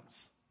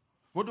silence?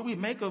 What do we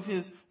make of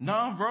his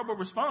nonverbal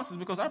responses?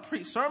 Because I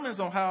preach sermons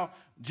on how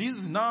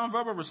Jesus'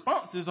 nonverbal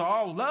responses are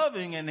all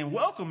loving and then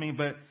welcoming,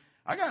 but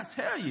I got to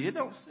tell you, it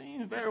don't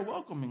seem very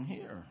welcoming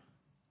here.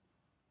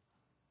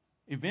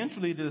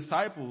 Eventually, the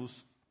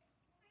disciples,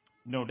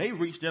 they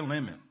reached their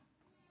limit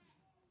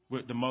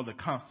with the mother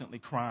constantly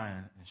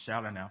crying and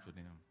shouting after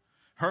them.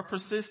 Her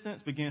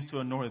persistence begins to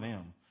annoy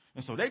them.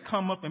 And so they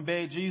come up and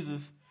beg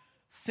Jesus,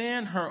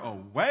 send her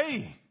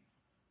away,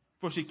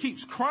 for she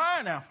keeps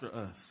crying after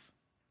us.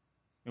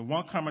 And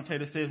one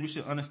commentator says we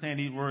should understand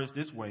these words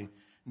this way: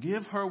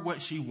 give her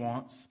what she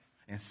wants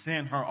and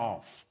send her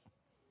off.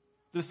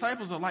 The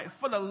disciples are like,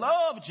 for the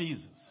love of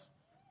Jesus,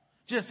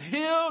 just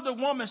heal the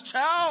woman's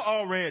child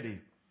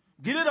already.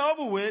 Get it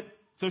over with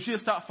so she'll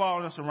stop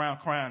following us around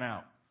crying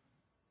out.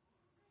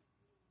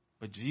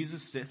 But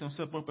Jesus sets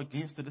himself up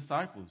against the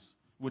disciples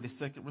with his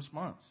second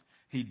response.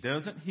 He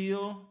doesn't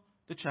heal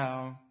the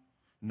child,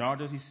 nor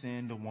does he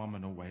send the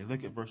woman away.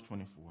 Look at verse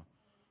 24.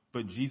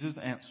 But Jesus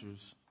answers,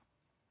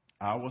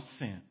 I was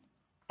sent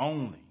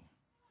only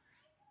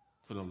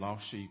to the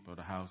lost sheep of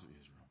the house of Israel.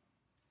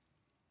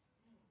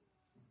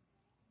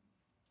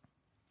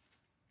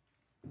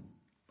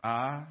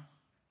 I,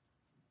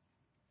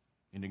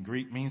 in the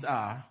Greek means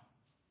I,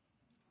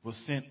 was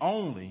sent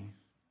only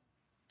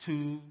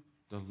to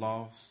the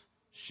lost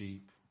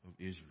sheep of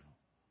Israel.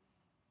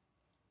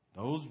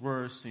 Those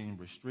words seem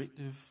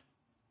restrictive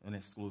and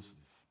exclusive.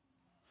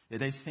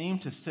 They seem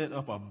to set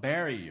up a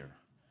barrier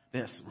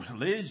that's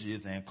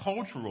religious and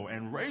cultural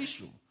and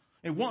racial.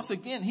 And once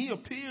again, he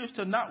appears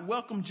to not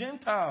welcome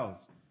Gentiles.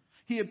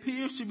 He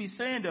appears to be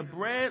saying the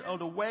bread of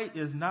the way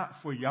is not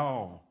for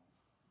y'all.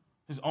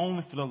 It's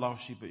only for the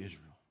lost sheep of Israel.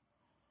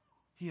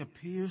 He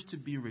appears to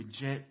be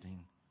rejecting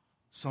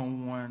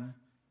someone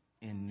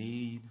in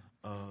need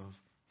of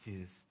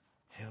his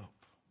help.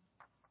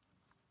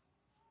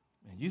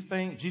 And you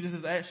think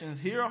Jesus' actions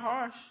here are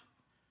harsh?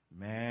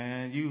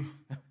 Man, you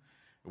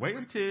wait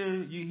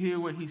until you hear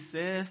what he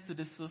says to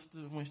the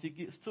sister when she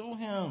gets to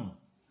him.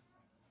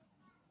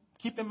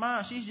 Keep in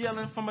mind, she's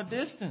yelling from a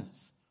distance,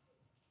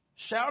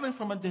 shouting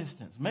from a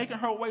distance, making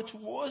her way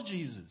towards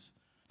Jesus.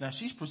 Now,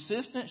 she's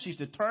persistent, she's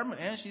determined,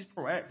 and she's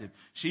proactive.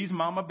 She's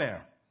Mama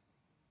Bear,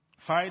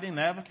 fighting,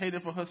 advocating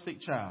for her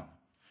sick child.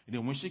 And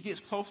then when she gets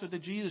closer to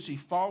Jesus, she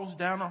falls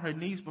down on her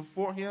knees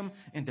before him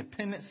in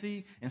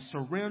dependency and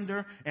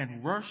surrender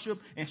and worship.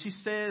 And she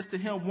says to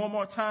him one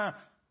more time,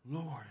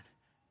 Lord,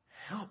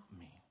 help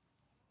me.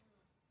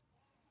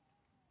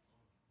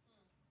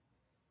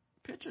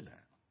 Picture that.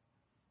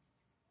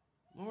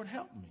 Lord,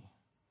 help me.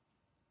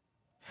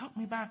 Help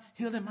me by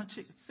healing my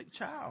sick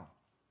child.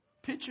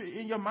 Picture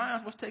in your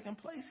minds what's taking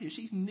place here.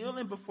 She's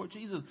kneeling before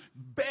Jesus,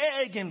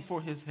 begging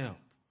for his help.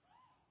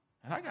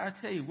 And I got to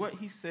tell you, what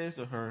he says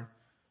to her,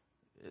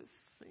 it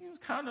seems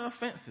kind of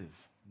offensive.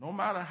 No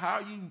matter how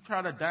you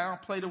try to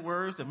downplay the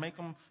words to make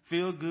them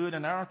feel good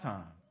in our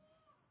time.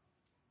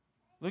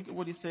 Look at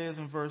what he says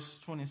in verse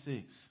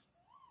 26.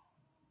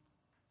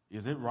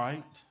 Is it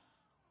right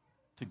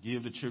to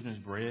give the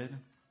children's bread,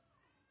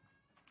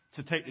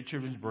 to take the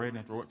children's bread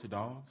and throw it to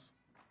dogs?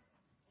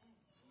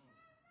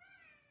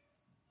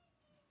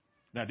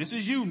 Now, this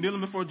is you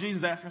kneeling before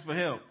Jesus asking for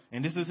help,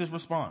 and this is his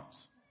response.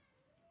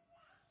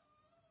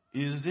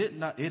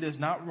 It is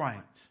not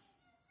right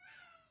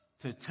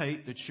to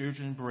take the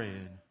children's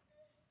bread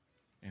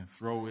and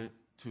throw it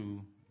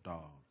to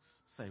dogs.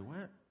 Say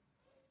what?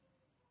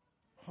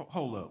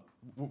 Hold up.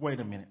 Wait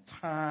a minute.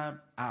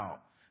 Time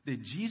out.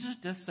 Did Jesus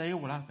just say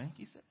what I think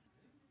he said?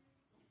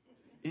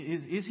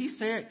 Is he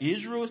saying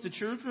Israel is the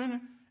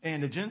children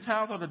and the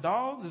Gentiles are the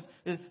dogs?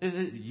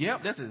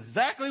 Yep, that's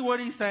exactly what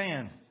he's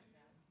saying.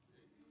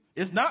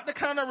 It's not the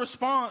kind of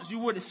response you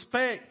would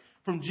expect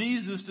from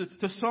Jesus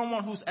to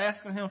someone who's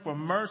asking him for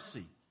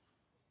mercy.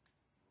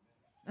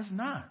 It's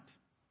not.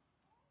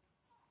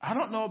 I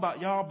don't know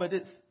about y'all, but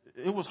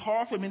it was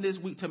hard for me this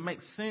week to make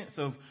sense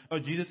of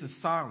Jesus'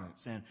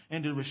 silence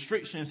and the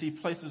restrictions he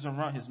places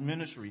around his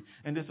ministry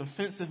and this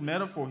offensive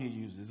metaphor he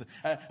uses.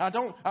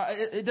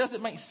 It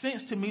doesn't make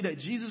sense to me that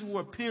Jesus will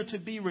appear to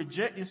be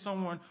rejecting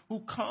someone who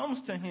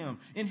comes to him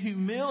in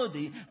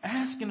humility,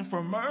 asking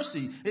for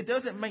mercy. It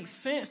doesn't make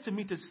sense to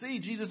me to see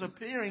Jesus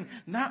appearing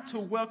not to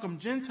welcome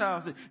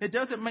Gentiles. It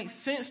doesn't make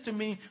sense to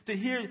me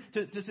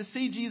to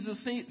see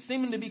Jesus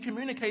seeming to be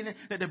communicating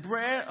that the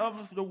bread of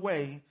the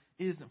way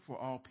isn't for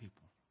all people.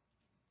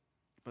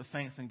 But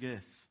saints and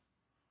guests,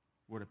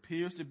 what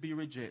appears to be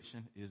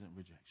rejection isn't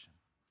rejection.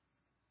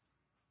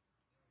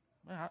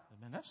 Man,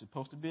 that's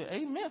supposed to be an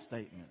amen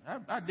statement.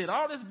 I did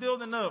all this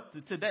building up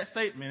to that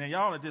statement, and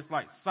y'all are just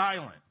like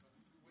silent.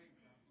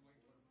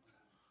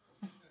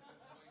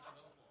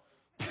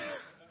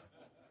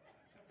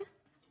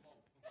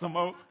 Some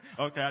more?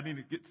 Okay, I need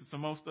to get to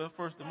some more stuff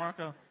first,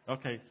 DeMarco.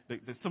 Okay,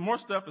 some more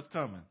stuff is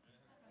coming.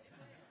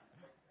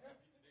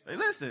 Hey,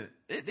 listen,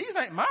 these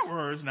ain't my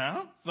words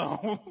now,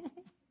 so...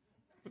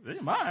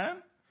 They're mine.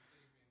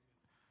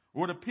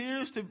 What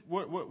appears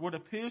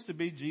to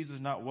be Jesus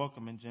not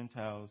welcoming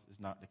Gentiles is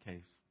not the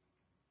case.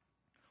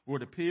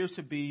 What appears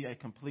to be a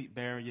complete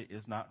barrier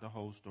is not the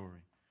whole story.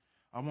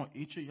 I want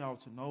each of y'all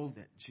to know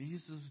that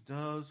Jesus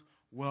does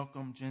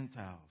welcome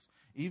Gentiles.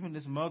 Even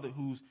this mother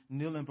who's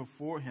kneeling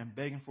before him,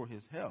 begging for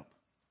his help.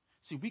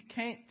 See, we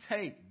can't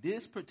take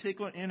this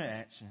particular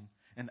interaction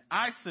and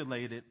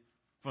isolate it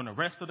from the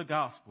rest of the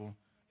gospel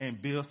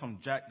and build some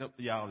jacked up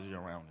theology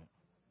around it.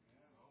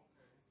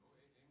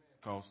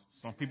 Because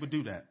some people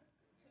do that.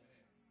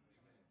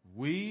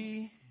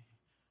 We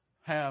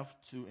have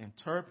to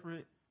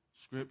interpret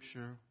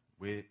Scripture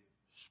with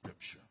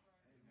Scripture.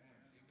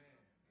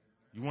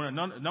 You want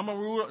the number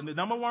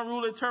one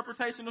rule of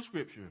interpretation of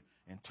Scripture?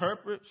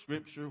 Interpret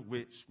Scripture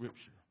with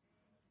Scripture.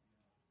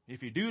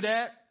 If you do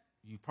that,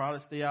 you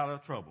probably stay out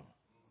of trouble.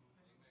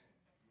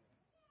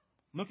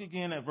 Look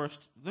again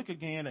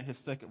at his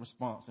second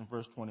response in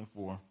verse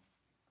 24.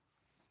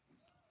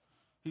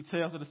 He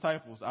tells the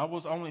disciples, I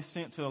was only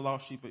sent to the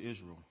lost sheep of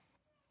Israel.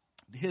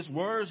 His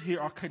words here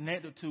are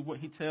connected to what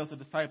he tells the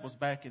disciples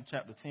back in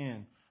chapter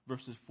 10,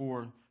 verses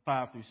 5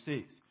 through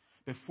 6.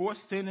 Before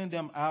sending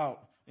them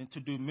out and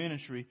to do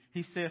ministry,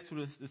 he says to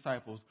his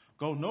disciples,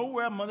 go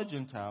nowhere among the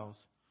Gentiles,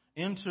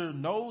 enter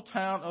no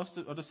town of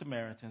the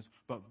Samaritans,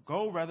 but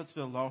go rather to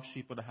the lost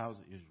sheep of the house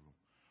of Israel.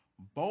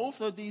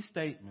 Both of these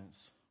statements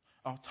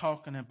are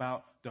talking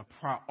about the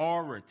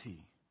priority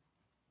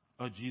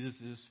of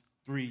Jesus'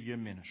 3-year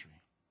ministry.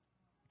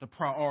 The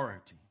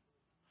priority.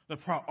 The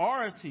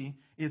priority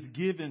is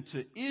given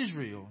to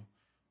Israel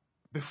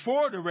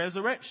before the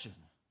resurrection.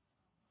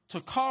 To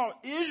call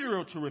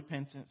Israel to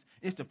repentance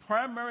is the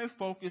primary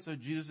focus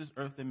of Jesus'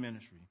 earthly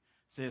ministry,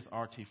 says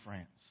R.T.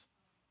 France.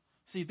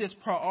 See, this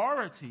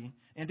priority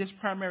and this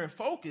primary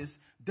focus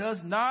does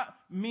not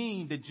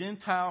mean the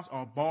Gentiles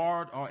are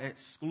barred or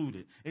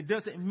excluded. It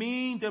doesn't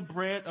mean the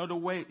bread of the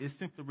way is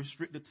simply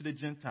restricted to the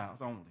Gentiles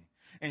only.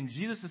 And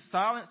Jesus'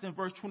 silence in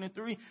verse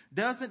 23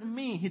 doesn't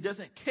mean he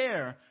doesn't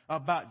care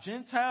about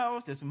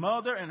Gentiles, his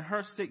mother, and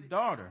her sick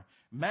daughter.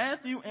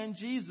 Matthew and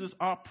Jesus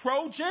are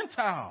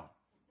pro-Gentile,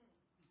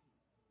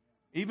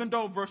 even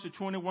though verses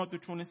 21 through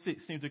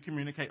 26 seem to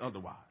communicate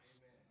otherwise.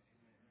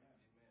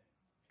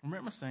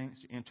 Remember, saints,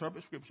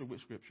 interpret Scripture with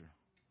Scripture.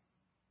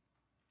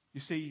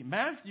 You see,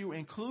 Matthew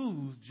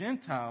includes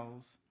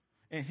Gentiles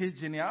in his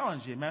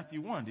genealogy in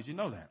Matthew 1. Did you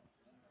know that?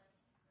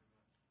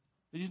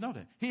 Did you know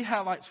that? He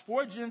highlights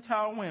 4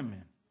 Gentile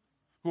women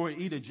who are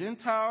either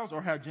Gentiles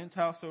or have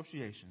Gentile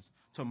associations.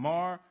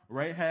 Tamar,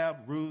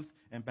 Rahab, Ruth,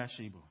 and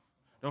Bathsheba.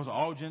 Those are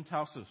all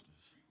Gentile sisters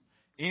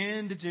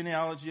in the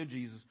genealogy of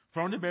Jesus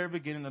from the very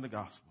beginning of the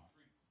gospel.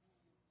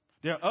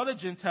 There are other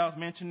Gentiles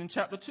mentioned in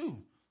chapter 2.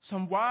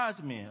 Some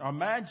wise men or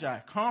magi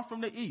come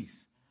from the east.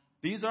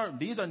 These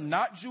are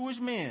not Jewish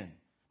men.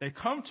 They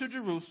come to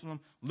Jerusalem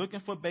looking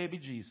for baby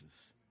Jesus,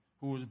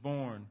 who was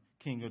born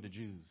King of the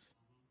Jews.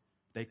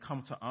 They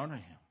come to honor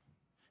him.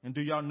 And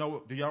do y'all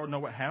know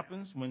what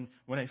happens when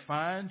they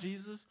find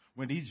Jesus?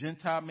 When these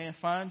Gentile men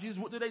find Jesus,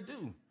 what do?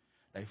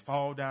 They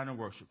fall down and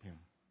worship him.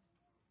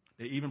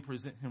 They even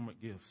present him with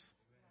gifts.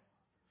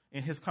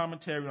 In his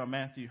commentary on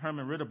Matthew,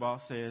 Herman Ritterbaugh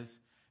says,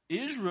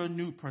 Israel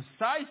knew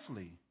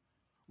precisely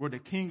where the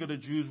king of the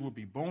Jews would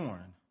be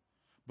born,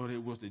 but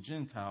it was the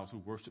Gentiles who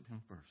worshiped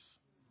him first.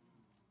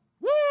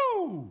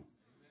 Woo!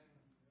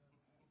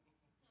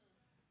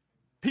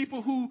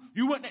 People who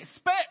you wouldn't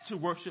expect to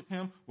worship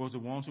him was the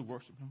ones who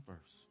worshiped him first.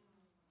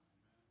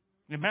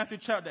 In Matthew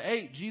chapter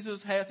 8,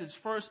 Jesus has his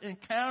first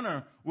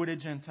encounter with a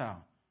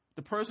Gentile.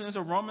 The person is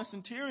a Roman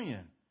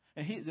centurion.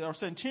 And the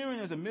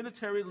centurion is a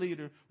military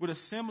leader with a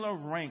similar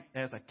rank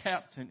as a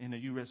captain in the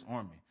U.S.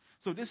 Army.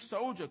 So this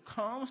soldier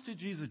comes to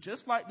Jesus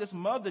just like this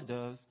mother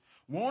does,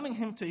 wanting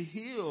him to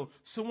heal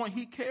someone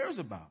he cares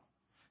about.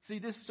 See,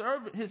 his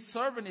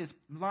servant is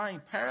lying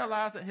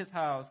paralyzed at his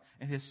house,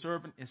 and his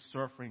servant is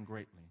suffering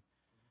greatly.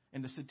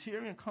 And the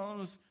centurion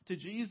comes to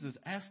Jesus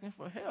asking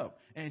for help.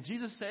 And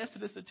Jesus says to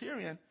the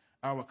centurion,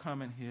 I will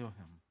come and heal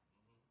him.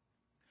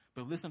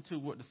 But listen to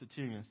what the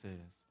centurion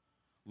says.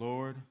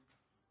 Lord,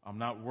 I'm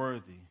not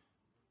worthy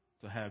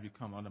to have you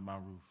come under my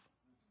roof.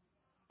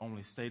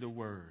 Only say the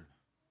word,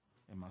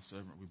 and my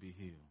servant will be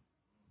healed.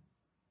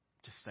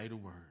 Just say the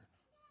word.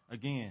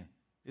 Again,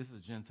 this is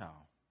a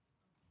Gentile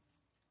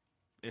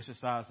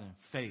exercising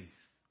faith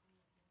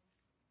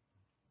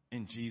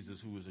in Jesus,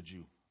 who is a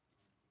Jew.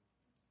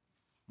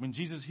 When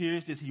Jesus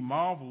hears this, he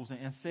marvels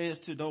and says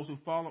to those who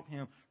followed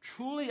him,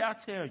 truly I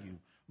tell you,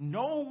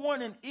 no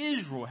one in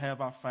Israel have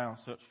I found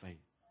such faith.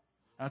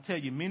 I tell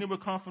you, many will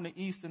come from the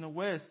east and the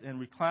west and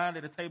recline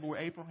at the table with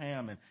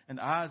Abraham and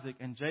Isaac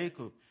and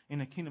Jacob in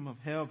the kingdom of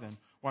heaven,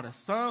 while the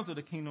sons of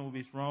the kingdom will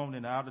be thrown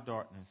into outer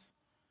darkness,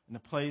 in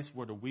the place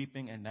where the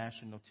weeping and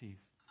gnashing of teeth.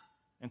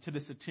 And to the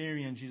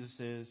centurion, Jesus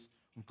says,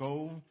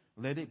 go,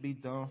 let it be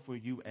done for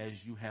you as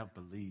you have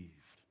believed.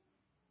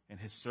 And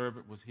his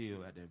servant was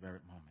healed at that very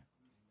moment.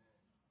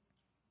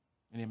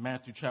 And in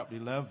Matthew chapter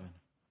 11,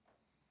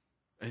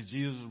 as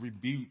Jesus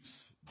rebukes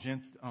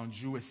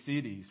Jewish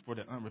cities for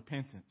their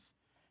unrepentance,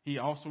 he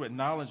also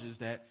acknowledges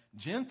that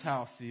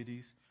Gentile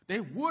cities, they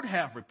would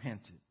have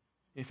repented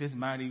if his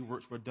mighty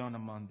works were done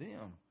among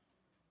them.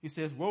 He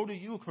says, woe to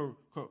you,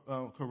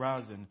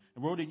 Chorazin,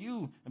 and woe to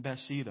you,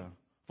 Bethsaida.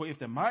 For if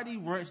the mighty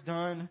works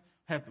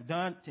have been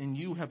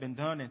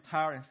done in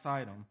Tyre and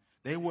Sidon,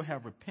 they would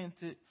have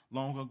repented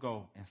long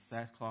ago in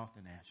sackcloth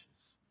and ashes.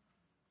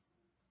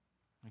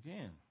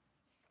 Again,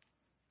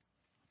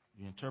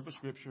 you interpret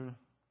Scripture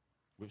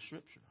with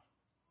Scripture.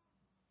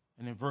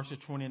 And in verses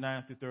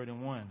 29 through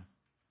 31,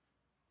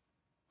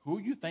 who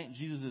you think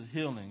Jesus is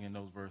healing in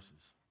those verses?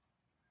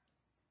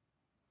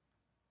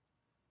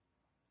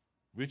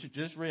 Richard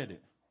just read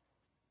it.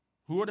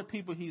 Who are the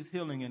people he's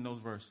healing in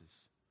those verses?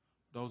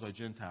 Those are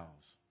Gentiles.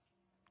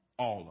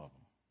 All of them.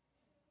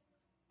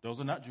 Those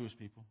are not Jewish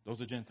people.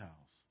 Those are Gentiles.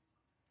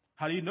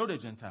 How do you know they're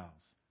Gentiles?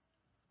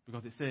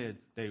 Because it said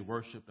they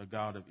worship the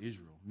God of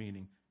Israel,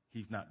 meaning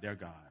he's not their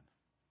God.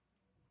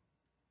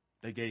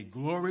 They gave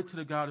glory to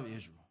the God of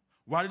Israel.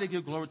 Why did they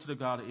give glory to the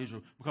God of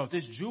Israel? Because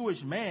this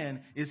Jewish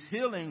man is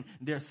healing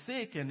their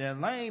sick and their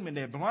lame and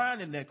their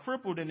blind and their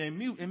crippled and their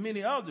mute and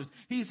many others.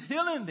 He's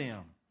healing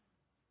them.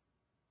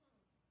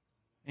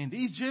 And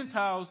these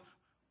Gentiles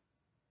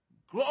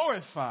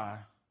glorify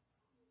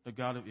the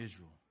God of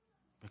Israel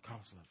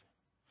because of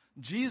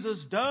it. Jesus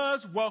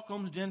does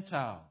welcome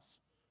Gentiles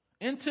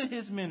into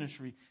his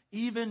ministry,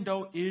 even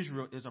though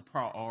Israel is a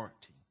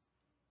priority.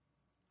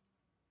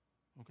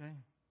 Okay?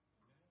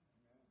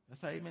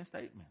 That's an amen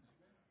statement.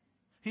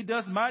 He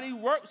does mighty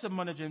works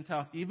among the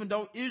Gentiles, even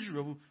though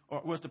Israel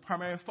was the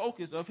primary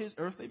focus of his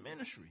earthly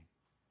ministry.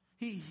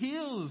 He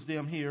heals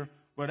them here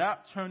without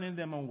turning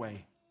them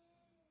away.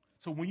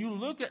 So when you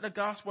look at the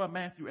Gospel of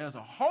Matthew as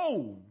a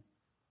whole,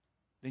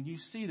 then you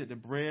see that the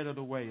bread of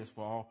the way is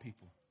for all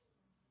people,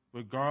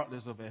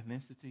 regardless of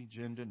ethnicity,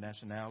 gender,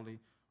 nationality,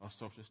 or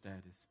social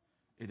status.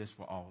 It is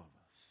for all of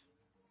us.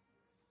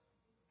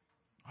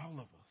 All of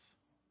us.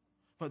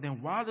 But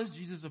then why does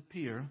Jesus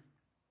appear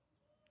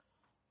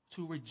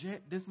to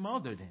reject this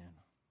mother then,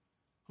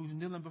 who's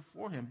kneeling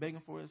before him,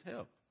 begging for his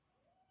help?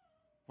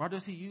 Why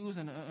does he use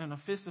an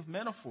offensive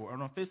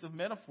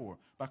metaphor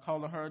by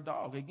calling her a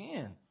dog?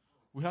 Again,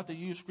 we have to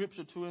use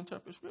Scripture to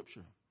interpret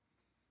Scripture.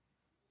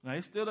 Now,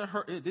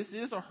 this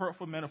is a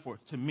hurtful metaphor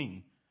to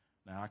me.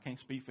 Now, I can't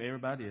speak for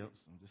everybody else.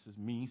 This is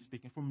me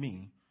speaking for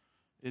me.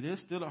 It is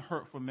still a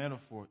hurtful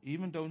metaphor,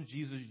 even though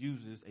Jesus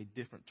uses a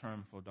different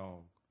term for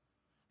dog.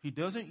 He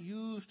doesn't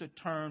use the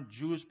term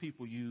Jewish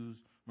people use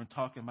when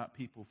talking about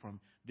people from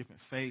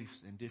different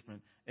faiths and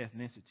different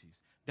ethnicities.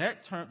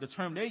 That term, the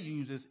term they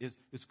use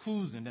is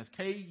kuzin. That's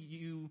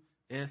Kusin.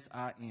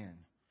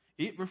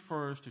 It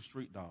refers to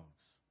street dogs,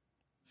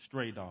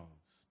 stray dogs,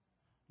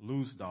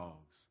 loose dogs,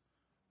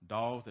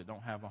 dogs that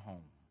don't have a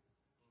home.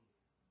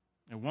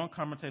 And one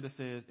commentator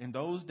says, in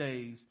those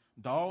days,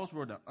 dogs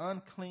were the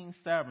unclean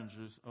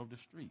scavengers of the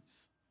streets.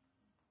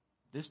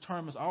 This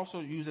term is also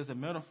used as a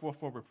metaphor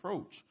for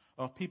reproach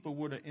of people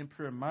with an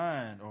impure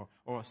mind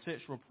or a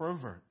sexual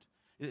pervert.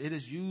 It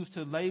is used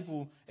to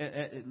label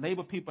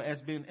people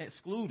as being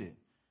excluded.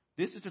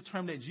 This is the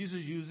term that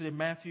Jesus uses in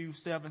Matthew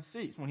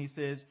 7:6 when he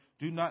says,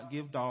 Do not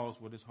give dogs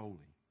what is holy.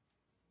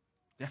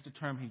 That's the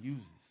term he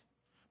uses.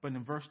 But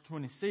in verse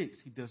 26,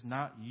 he does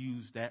not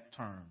use that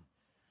term.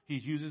 He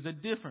uses a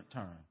different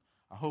term.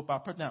 I hope I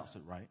pronounce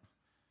it right.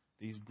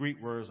 These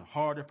Greek words are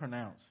hard to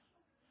pronounce.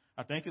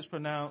 I think it's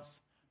pronounced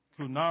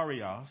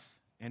kunarios,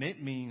 and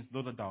it means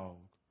little dog.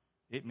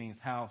 It means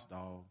house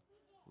dog,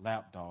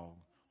 lap dog,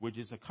 which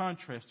is a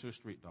contrast to a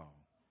street dog.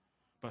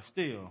 But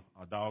still,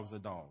 a dog's a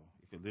dog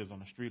if it lives on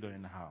the street or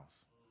in the house.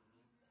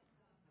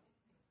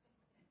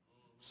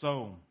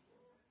 So,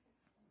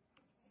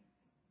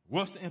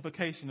 what's the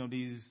implication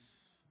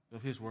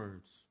of his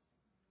words?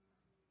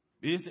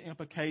 Is the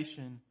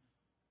implication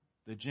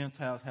the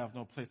Gentiles have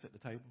no place at the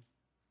table?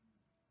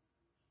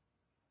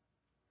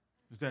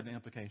 Is that the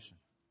implication?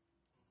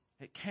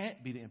 It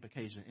can't be the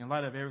implication in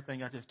light of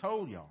everything I just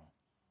told y'all.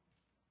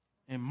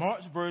 In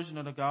Mark's version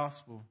of the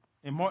gospel,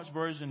 in Mark's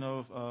version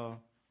of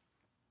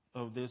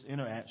this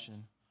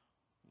interaction,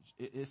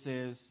 it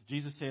says,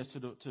 Jesus says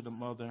to the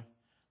mother,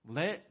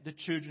 "Let the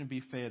children be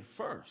fed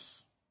first,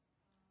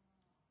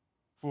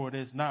 for it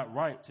is not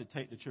right to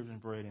take the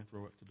children's bread and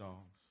throw it to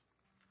dogs."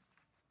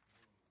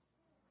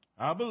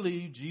 I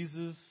believe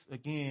Jesus,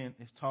 again,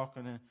 is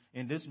talking,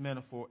 in this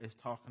metaphor, is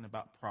talking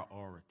about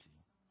priority.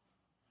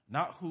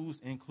 Not who's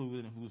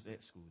included and who's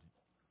excluded.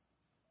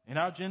 And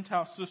our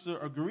Gentile sister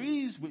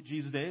agrees with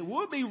Jesus that it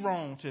would be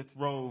wrong to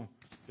throw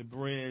the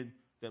bread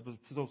that was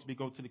supposed to be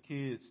go to the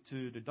kids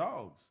to the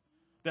dogs.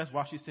 That's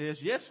why she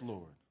says, "Yes,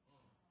 Lord."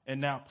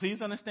 And now,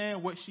 please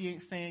understand what she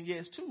ain't saying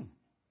yes to.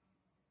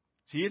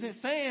 She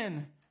isn't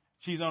saying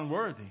she's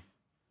unworthy.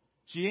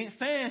 She ain't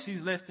saying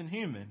she's less than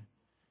human.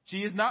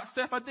 She is not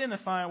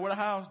self-identifying with a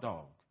house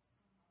dog.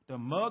 The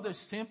mother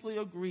simply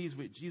agrees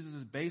with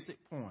Jesus'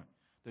 basic point.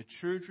 The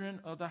children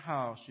of the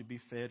house should be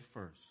fed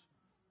first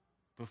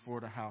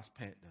before the house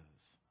pet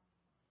does.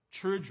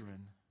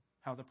 Children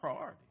have the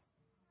priority.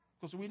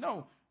 Because we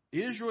know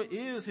Israel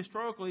is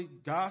historically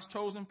God's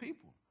chosen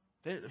people.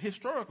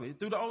 Historically,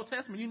 through the Old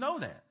Testament, you know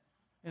that.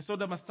 And so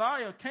the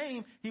Messiah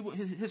came,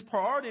 his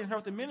priority in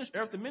earthly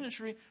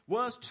ministry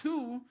was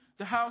to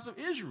the house of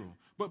Israel.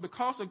 But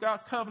because of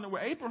God's covenant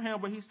with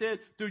Abraham, where he said,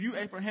 "Through you,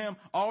 Abraham,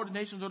 all the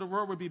nations of the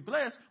world will be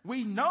blessed,"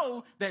 we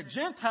know that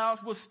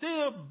Gentiles will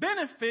still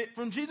benefit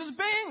from Jesus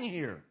being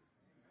here.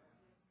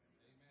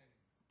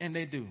 And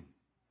they do.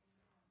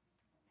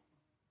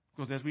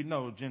 Because as we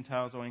know,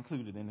 Gentiles are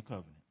included in the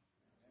covenant.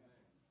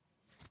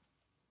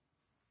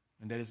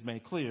 And that is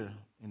made clear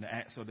in the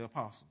Acts of the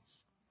Apostles.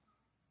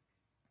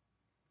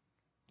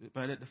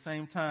 But at the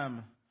same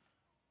time,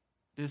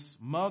 this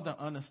mother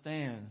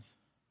understands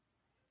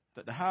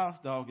that the house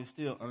dog is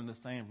still under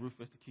the same roof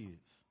as the kids,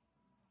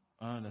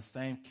 under the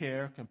same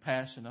care,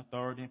 compassion,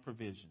 authority, and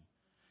provision.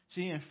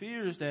 She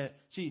infers that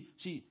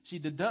she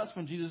deducts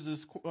from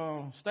Jesus'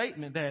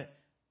 statement that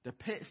the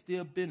pet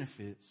still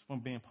benefits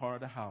from being part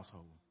of the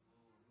household.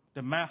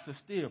 The master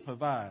still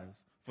provides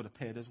for the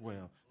pet as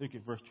well. Look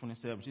at verse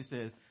 27. She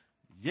says,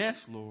 "Yes,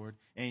 Lord,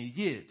 and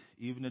yet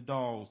even the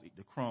dogs eat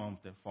the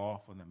crumbs that fall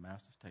from the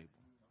master's table."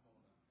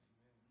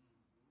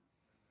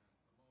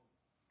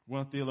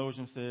 One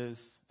theologian says,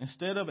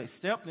 instead of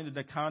accepting the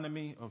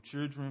dichotomy of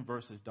children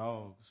versus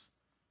dogs,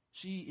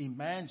 she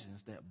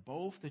imagines that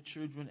both the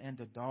children and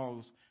the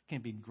dogs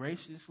can be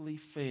graciously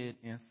fed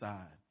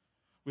inside,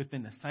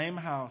 within the same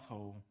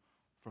household,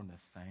 from the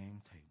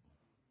same table.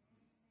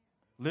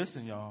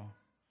 Listen, y'all.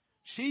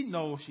 She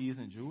knows she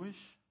isn't Jewish.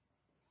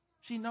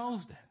 She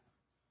knows that.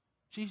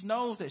 She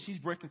knows that she's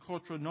breaking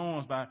cultural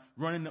norms by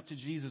running up to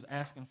Jesus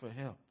asking for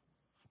help.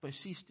 But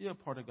she's still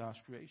part of God's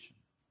creation.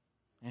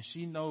 And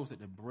she knows that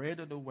the bread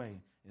of the way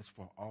is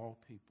for all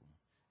people,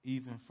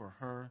 even for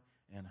her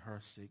and her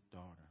sick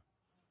daughter.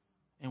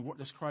 And what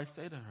does Christ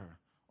say to her?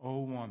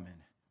 "O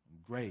woman,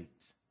 great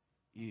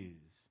is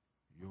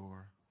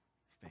your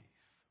faith."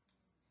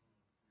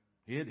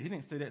 He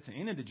didn't say that to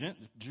any of the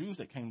Jews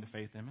that came to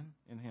faith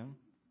in him.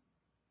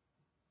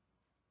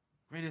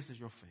 Greatest is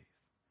your faith.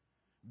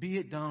 Be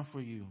it done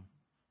for you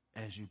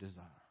as you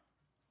desire.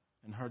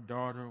 And her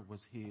daughter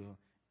was healed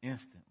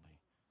instantly.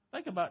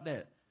 Think about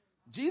that.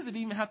 Jesus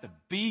didn't even have to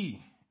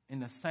be in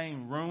the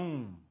same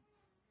room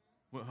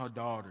with her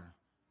daughter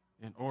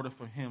in order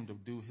for him to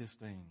do his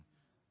thing.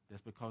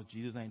 That's because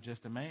Jesus ain't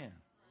just a man.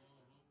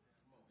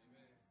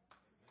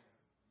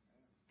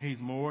 He's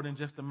more than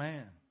just a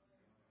man.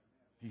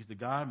 He's the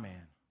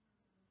God-man.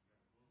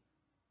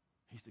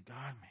 He's the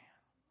God-man.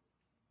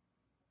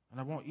 And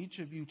I want each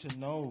of you to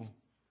know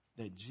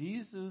that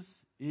Jesus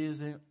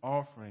isn't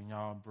offering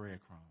y'all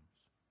breadcrumbs.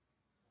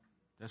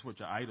 That's what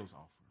your idols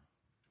offer.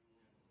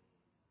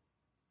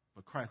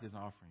 But Christ isn't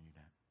offering you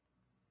that.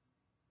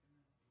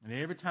 And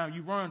every time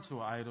you run to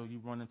an idol, you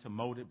run into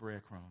molded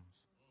breadcrumbs.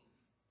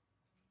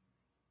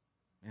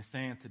 And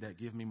saying to that,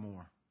 "Give me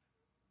more."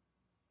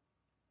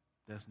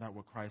 That's not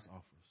what Christ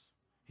offers.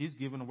 He's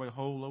giving away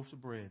whole loaves of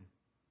bread.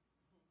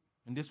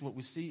 And this is what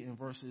we see in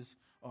verses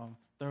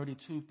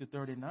 32 to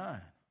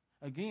 39.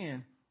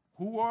 Again,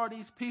 who are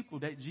these people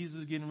that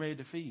Jesus is getting ready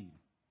to feed?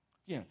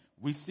 Again,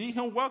 we see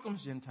him welcome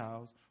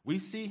Gentiles. We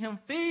see him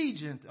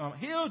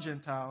heal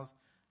Gentiles.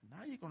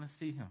 Now you're going to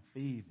see him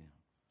feed them.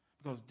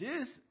 Because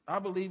this, I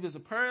believe, is a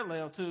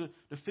parallel to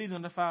the feeding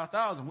of the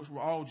 5,000, which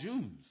were all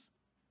Jews.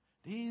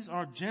 These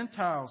are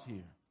Gentiles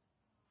here.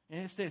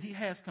 And it says he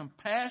has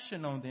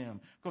compassion on them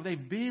because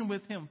they've been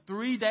with him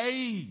 3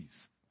 days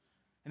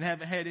and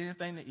haven't had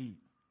anything to eat.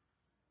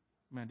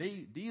 Man,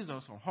 these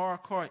are some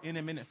hardcore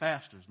intermittent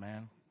fasters,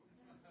 man.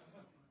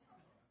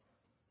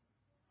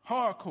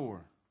 Hardcore.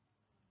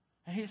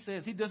 And he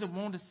says he doesn't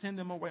want to send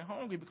them away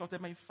hungry because they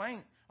may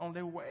faint on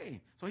their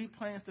way. So he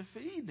plans to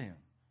feed them.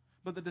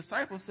 But the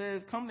disciple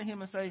says, come to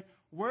him and say,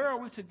 where are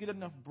we to get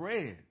enough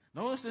bread?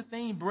 Notice the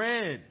theme,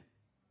 bread.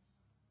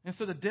 In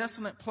such a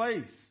desolate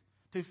place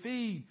to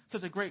feed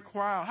such a great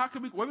crowd.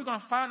 Where are we going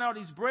to find all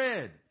these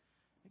bread?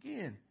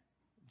 Again,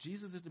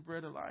 Jesus is the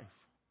bread of life.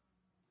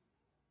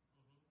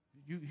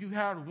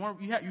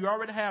 You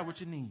already have what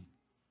you need.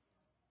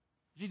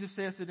 Jesus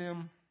says to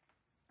them,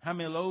 how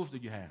many loaves do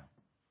you have?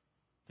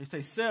 They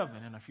say 7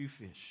 and a few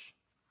fish.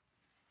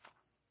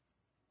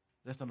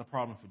 That's not a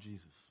problem for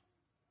Jesus.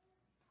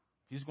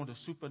 He's going to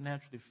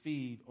supernaturally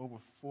feed over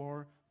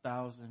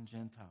 4,000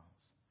 Gentiles.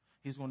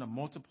 He's going to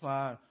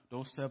multiply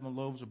those 7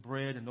 loaves of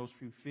bread and those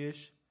few fish.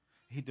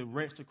 He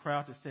directs the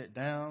crowd to sit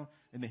down,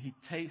 and then he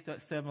takes that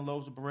 7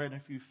 loaves of bread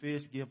and a few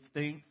fish, gives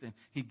thanks, and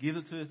he gives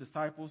it to his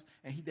disciples,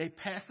 and they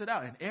pass it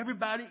out, and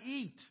everybody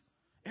eats.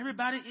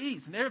 Everybody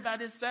eats, and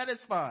everybody is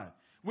satisfied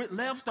with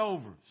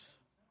leftovers.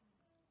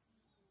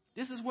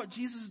 This is what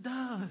Jesus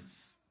does.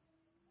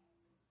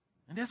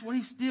 And that's what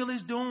he still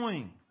is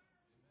doing.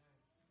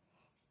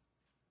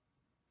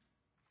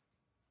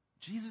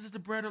 Jesus is the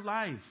bread of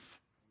life.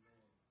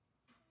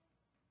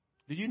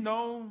 Do you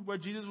know where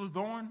Jesus was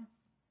born?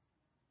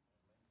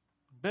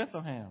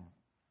 Bethlehem.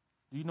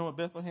 Do you know what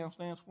Bethlehem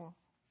stands for?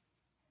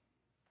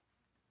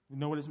 You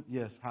know what it is?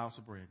 Yes, house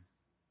of bread.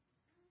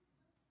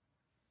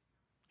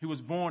 He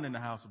was born in the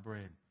house of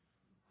bread.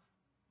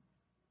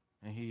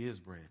 And he is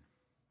bread.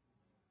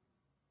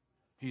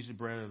 He's the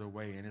bread of the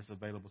way, and it's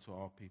available to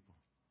all people.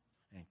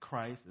 And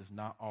Christ is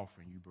not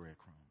offering you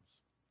breadcrumbs.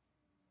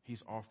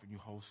 He's offering you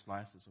whole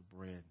slices of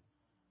bread,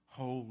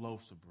 whole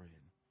loaves of bread.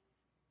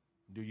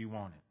 Do you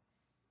want it?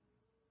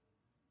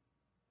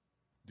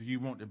 Do you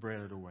want the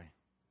bread of the way?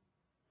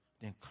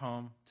 Then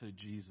come to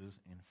Jesus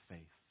in faith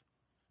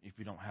if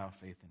you don't have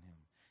faith in him.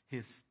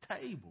 His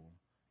table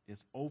is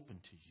open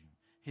to you.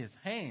 His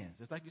hands,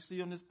 just like you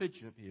see on this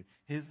picture up here,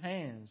 his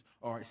hands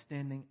are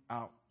extending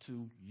out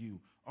to you.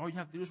 All you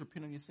have to do is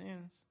repent of your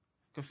sins,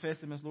 confess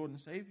him as Lord and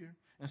Savior,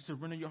 and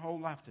surrender your whole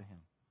life to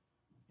him.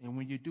 And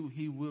when you do,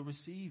 he will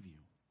receive you.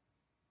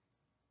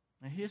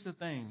 And here's the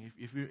thing,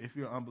 if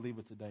you're an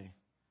unbeliever today,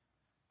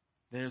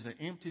 there's an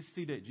empty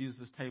seat at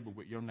Jesus' table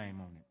with your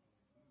name on it.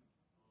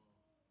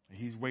 And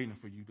he's waiting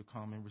for you to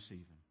come and receive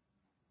him.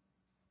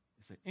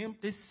 It's an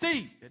empty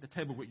seat at the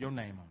table with your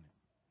name on it.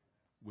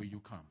 Will you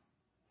come?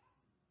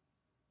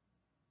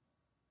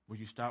 Will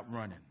you stop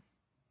running?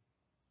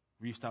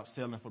 Will you stop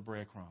settling for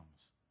breadcrumbs?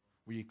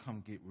 Will you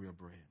come get real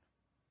bread?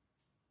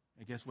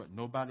 And guess what?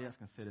 Nobody else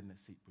can sit in that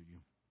seat for you.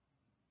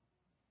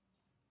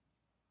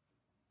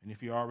 And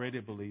if you're already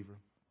a believer,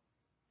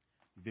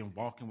 you've been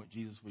walking with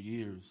Jesus for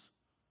years,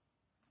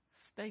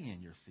 stay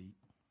in your seat.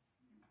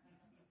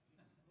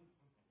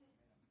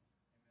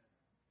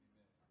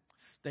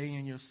 Stay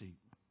in your seat.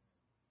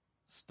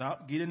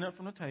 Stop getting up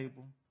from the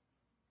table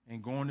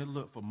and going to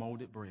look for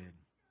molded bread.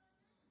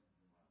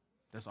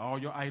 That's all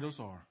your idols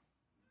are.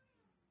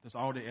 That's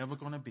all they're ever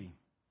going to be,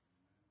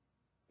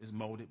 is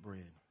molded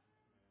bread.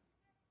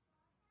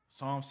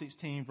 Psalm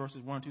 16,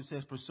 verses 1 and 2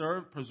 says,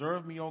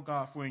 Preserve me, O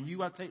God, for in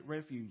you I take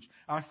refuge.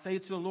 I say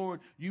to the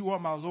Lord, you are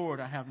my Lord.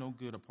 I have no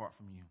good apart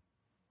from you.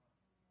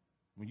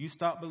 When you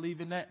stop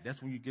believing that,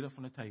 that's when you get up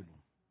from the table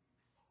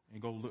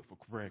and go look for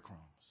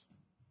breadcrumbs.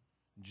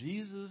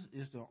 Jesus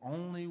is the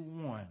only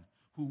one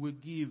who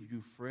would give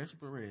you fresh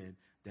bread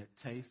that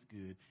tastes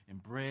good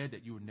and bread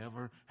that you would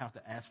never have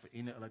to ask for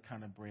any other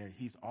kind of bread.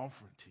 He's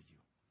offering to you.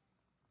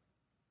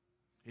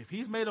 If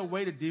he's made a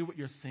way to deal with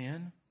your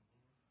sin,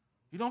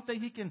 you don't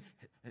think he can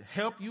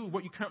help you with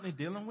what you're currently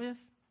dealing with?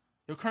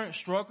 Your current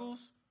struggles,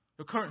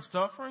 your current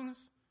sufferings?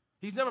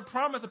 He's never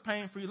promised a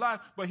pain-free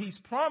life, but he's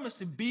promised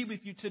to be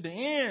with you to the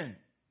end.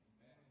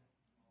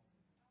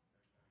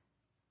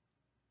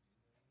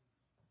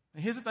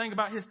 And here's the thing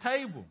about his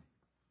table.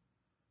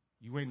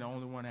 You ain't the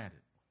only one at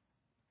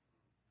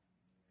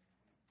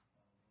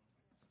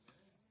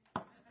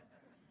it.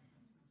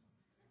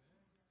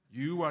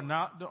 You are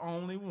not the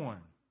only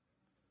one.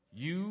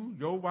 You,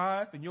 your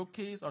wife, and your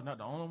kids are not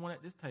the only one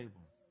at this table.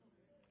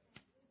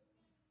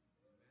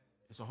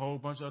 It's a whole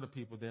bunch of other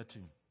people there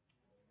too.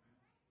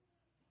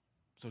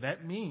 So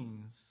that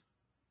means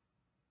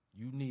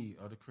you need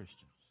other Christians.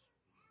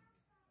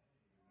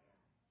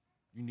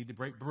 You need to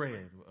break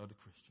bread with other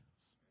Christians.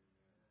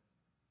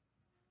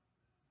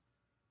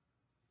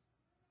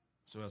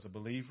 So as a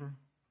believer,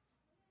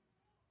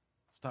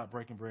 stop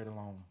breaking bread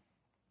alone.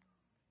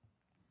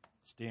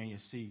 Stay in your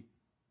seat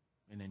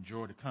and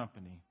enjoy the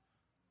company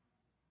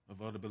of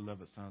other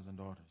beloved sons and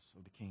daughters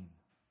of the King.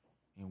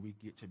 And we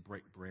get to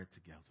break bread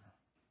together.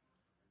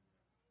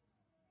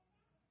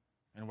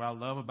 And what I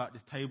love about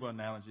this table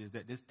analogy is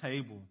that this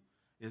table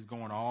is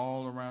going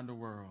all around the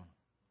world.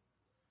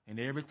 And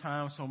every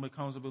time someone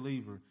becomes a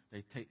believer,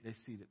 they take their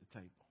seat at the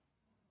table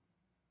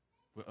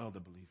with other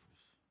believers.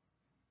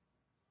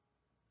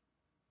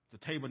 The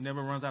table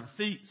never runs out of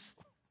seats.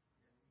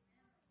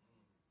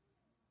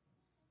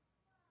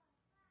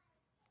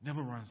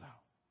 Never runs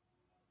out.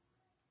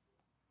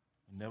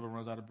 It never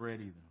runs out of bread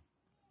either.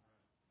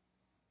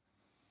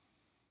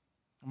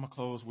 I'm gonna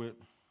close with.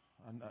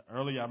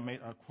 Earlier,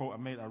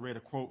 I read a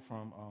quote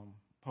from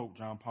Pope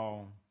John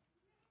Paul.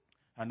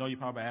 I know you're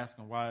probably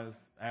asking, why is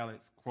Alex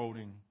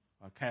quoting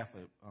a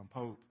Catholic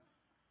Pope?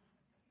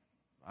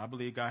 I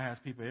believe God has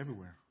people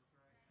everywhere.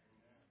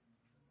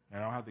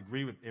 And I don't have to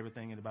agree with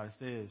everything anybody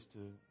says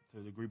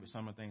to agree with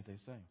some of the things they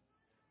say.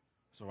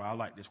 So I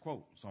like this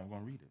quote, so I'm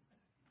going to read it.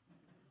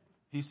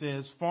 He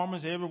says,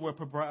 farmers everywhere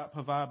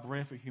provide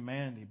bread for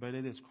humanity, but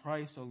it is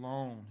Christ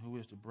alone who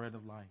is the bread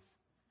of life.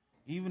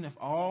 Even if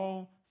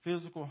all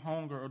physical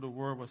hunger of the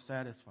world was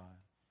satisfied,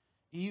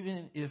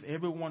 even if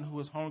everyone who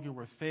is hungry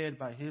were fed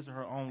by his or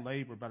her own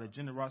labor, by the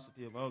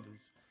generosity of others,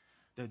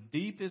 the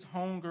deepest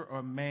hunger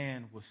of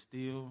man will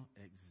still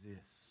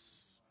exist.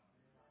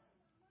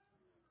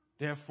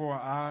 Therefore,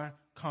 I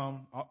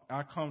come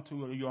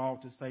to you all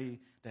to say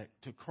that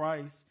to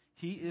Christ,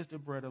 he is the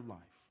bread of life.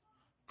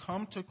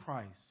 Come to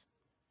Christ,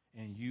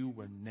 and you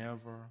will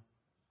never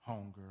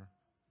hunger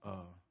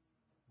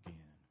again.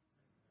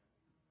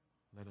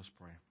 Let us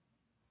pray.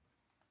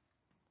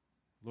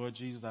 Lord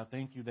Jesus, I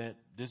thank you that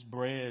this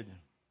bread,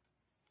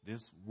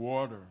 this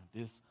water,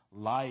 this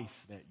life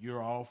that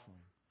you're offering,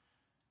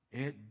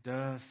 it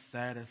does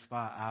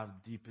satisfy our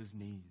deepest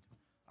need,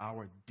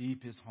 our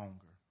deepest hunger.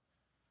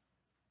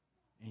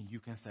 And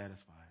you can satisfy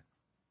it.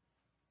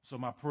 So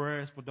my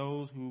prayer is for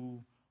those who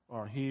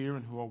are here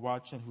and who are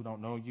watching who don't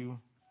know you.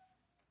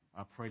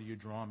 I pray that you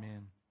draw them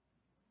in.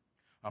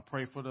 I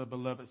pray for the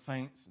beloved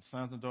saints and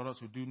sons and daughters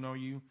who do know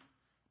you,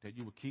 that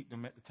you will keep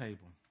them at the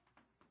table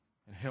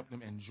and help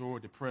them enjoy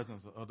the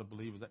presence of other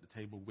believers at the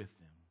table with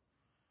them.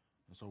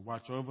 And so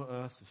watch over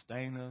us,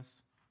 sustain us.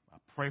 I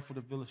pray for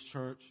the Village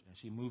Church as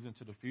she moves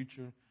into the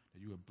future,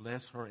 that you will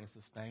bless her and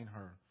sustain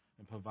her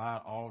and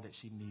provide all that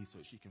she needs so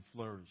that she can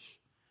flourish.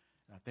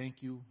 And I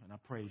thank you and I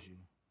praise you.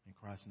 In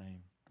Christ's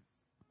name,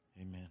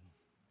 amen.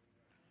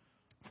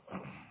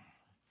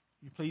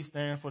 You please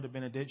stand for the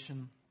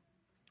benediction.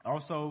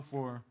 Also,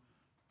 for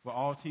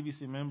all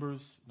TVC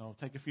members,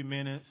 take a few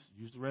minutes,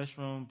 use the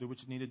restroom, do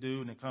what you need to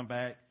do, and then come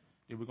back.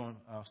 Then we're going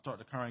to start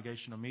the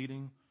congregational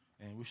meeting.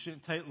 And we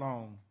shouldn't take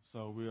long,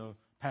 so we'll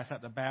pass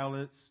out the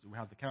ballots. We'll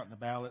have to count the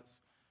ballots,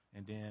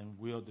 and then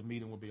the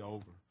meeting will be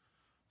over.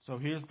 So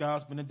here's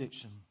God's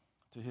benediction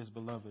to his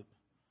beloved.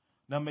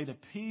 Now may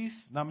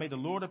the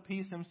Lord of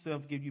peace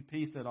himself give you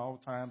peace at all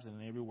times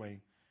and in every way.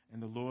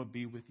 And the Lord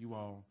be with you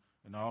all.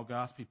 And all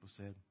God's people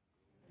said,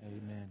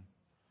 amen.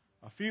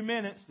 A few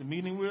minutes, the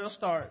meeting will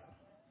start.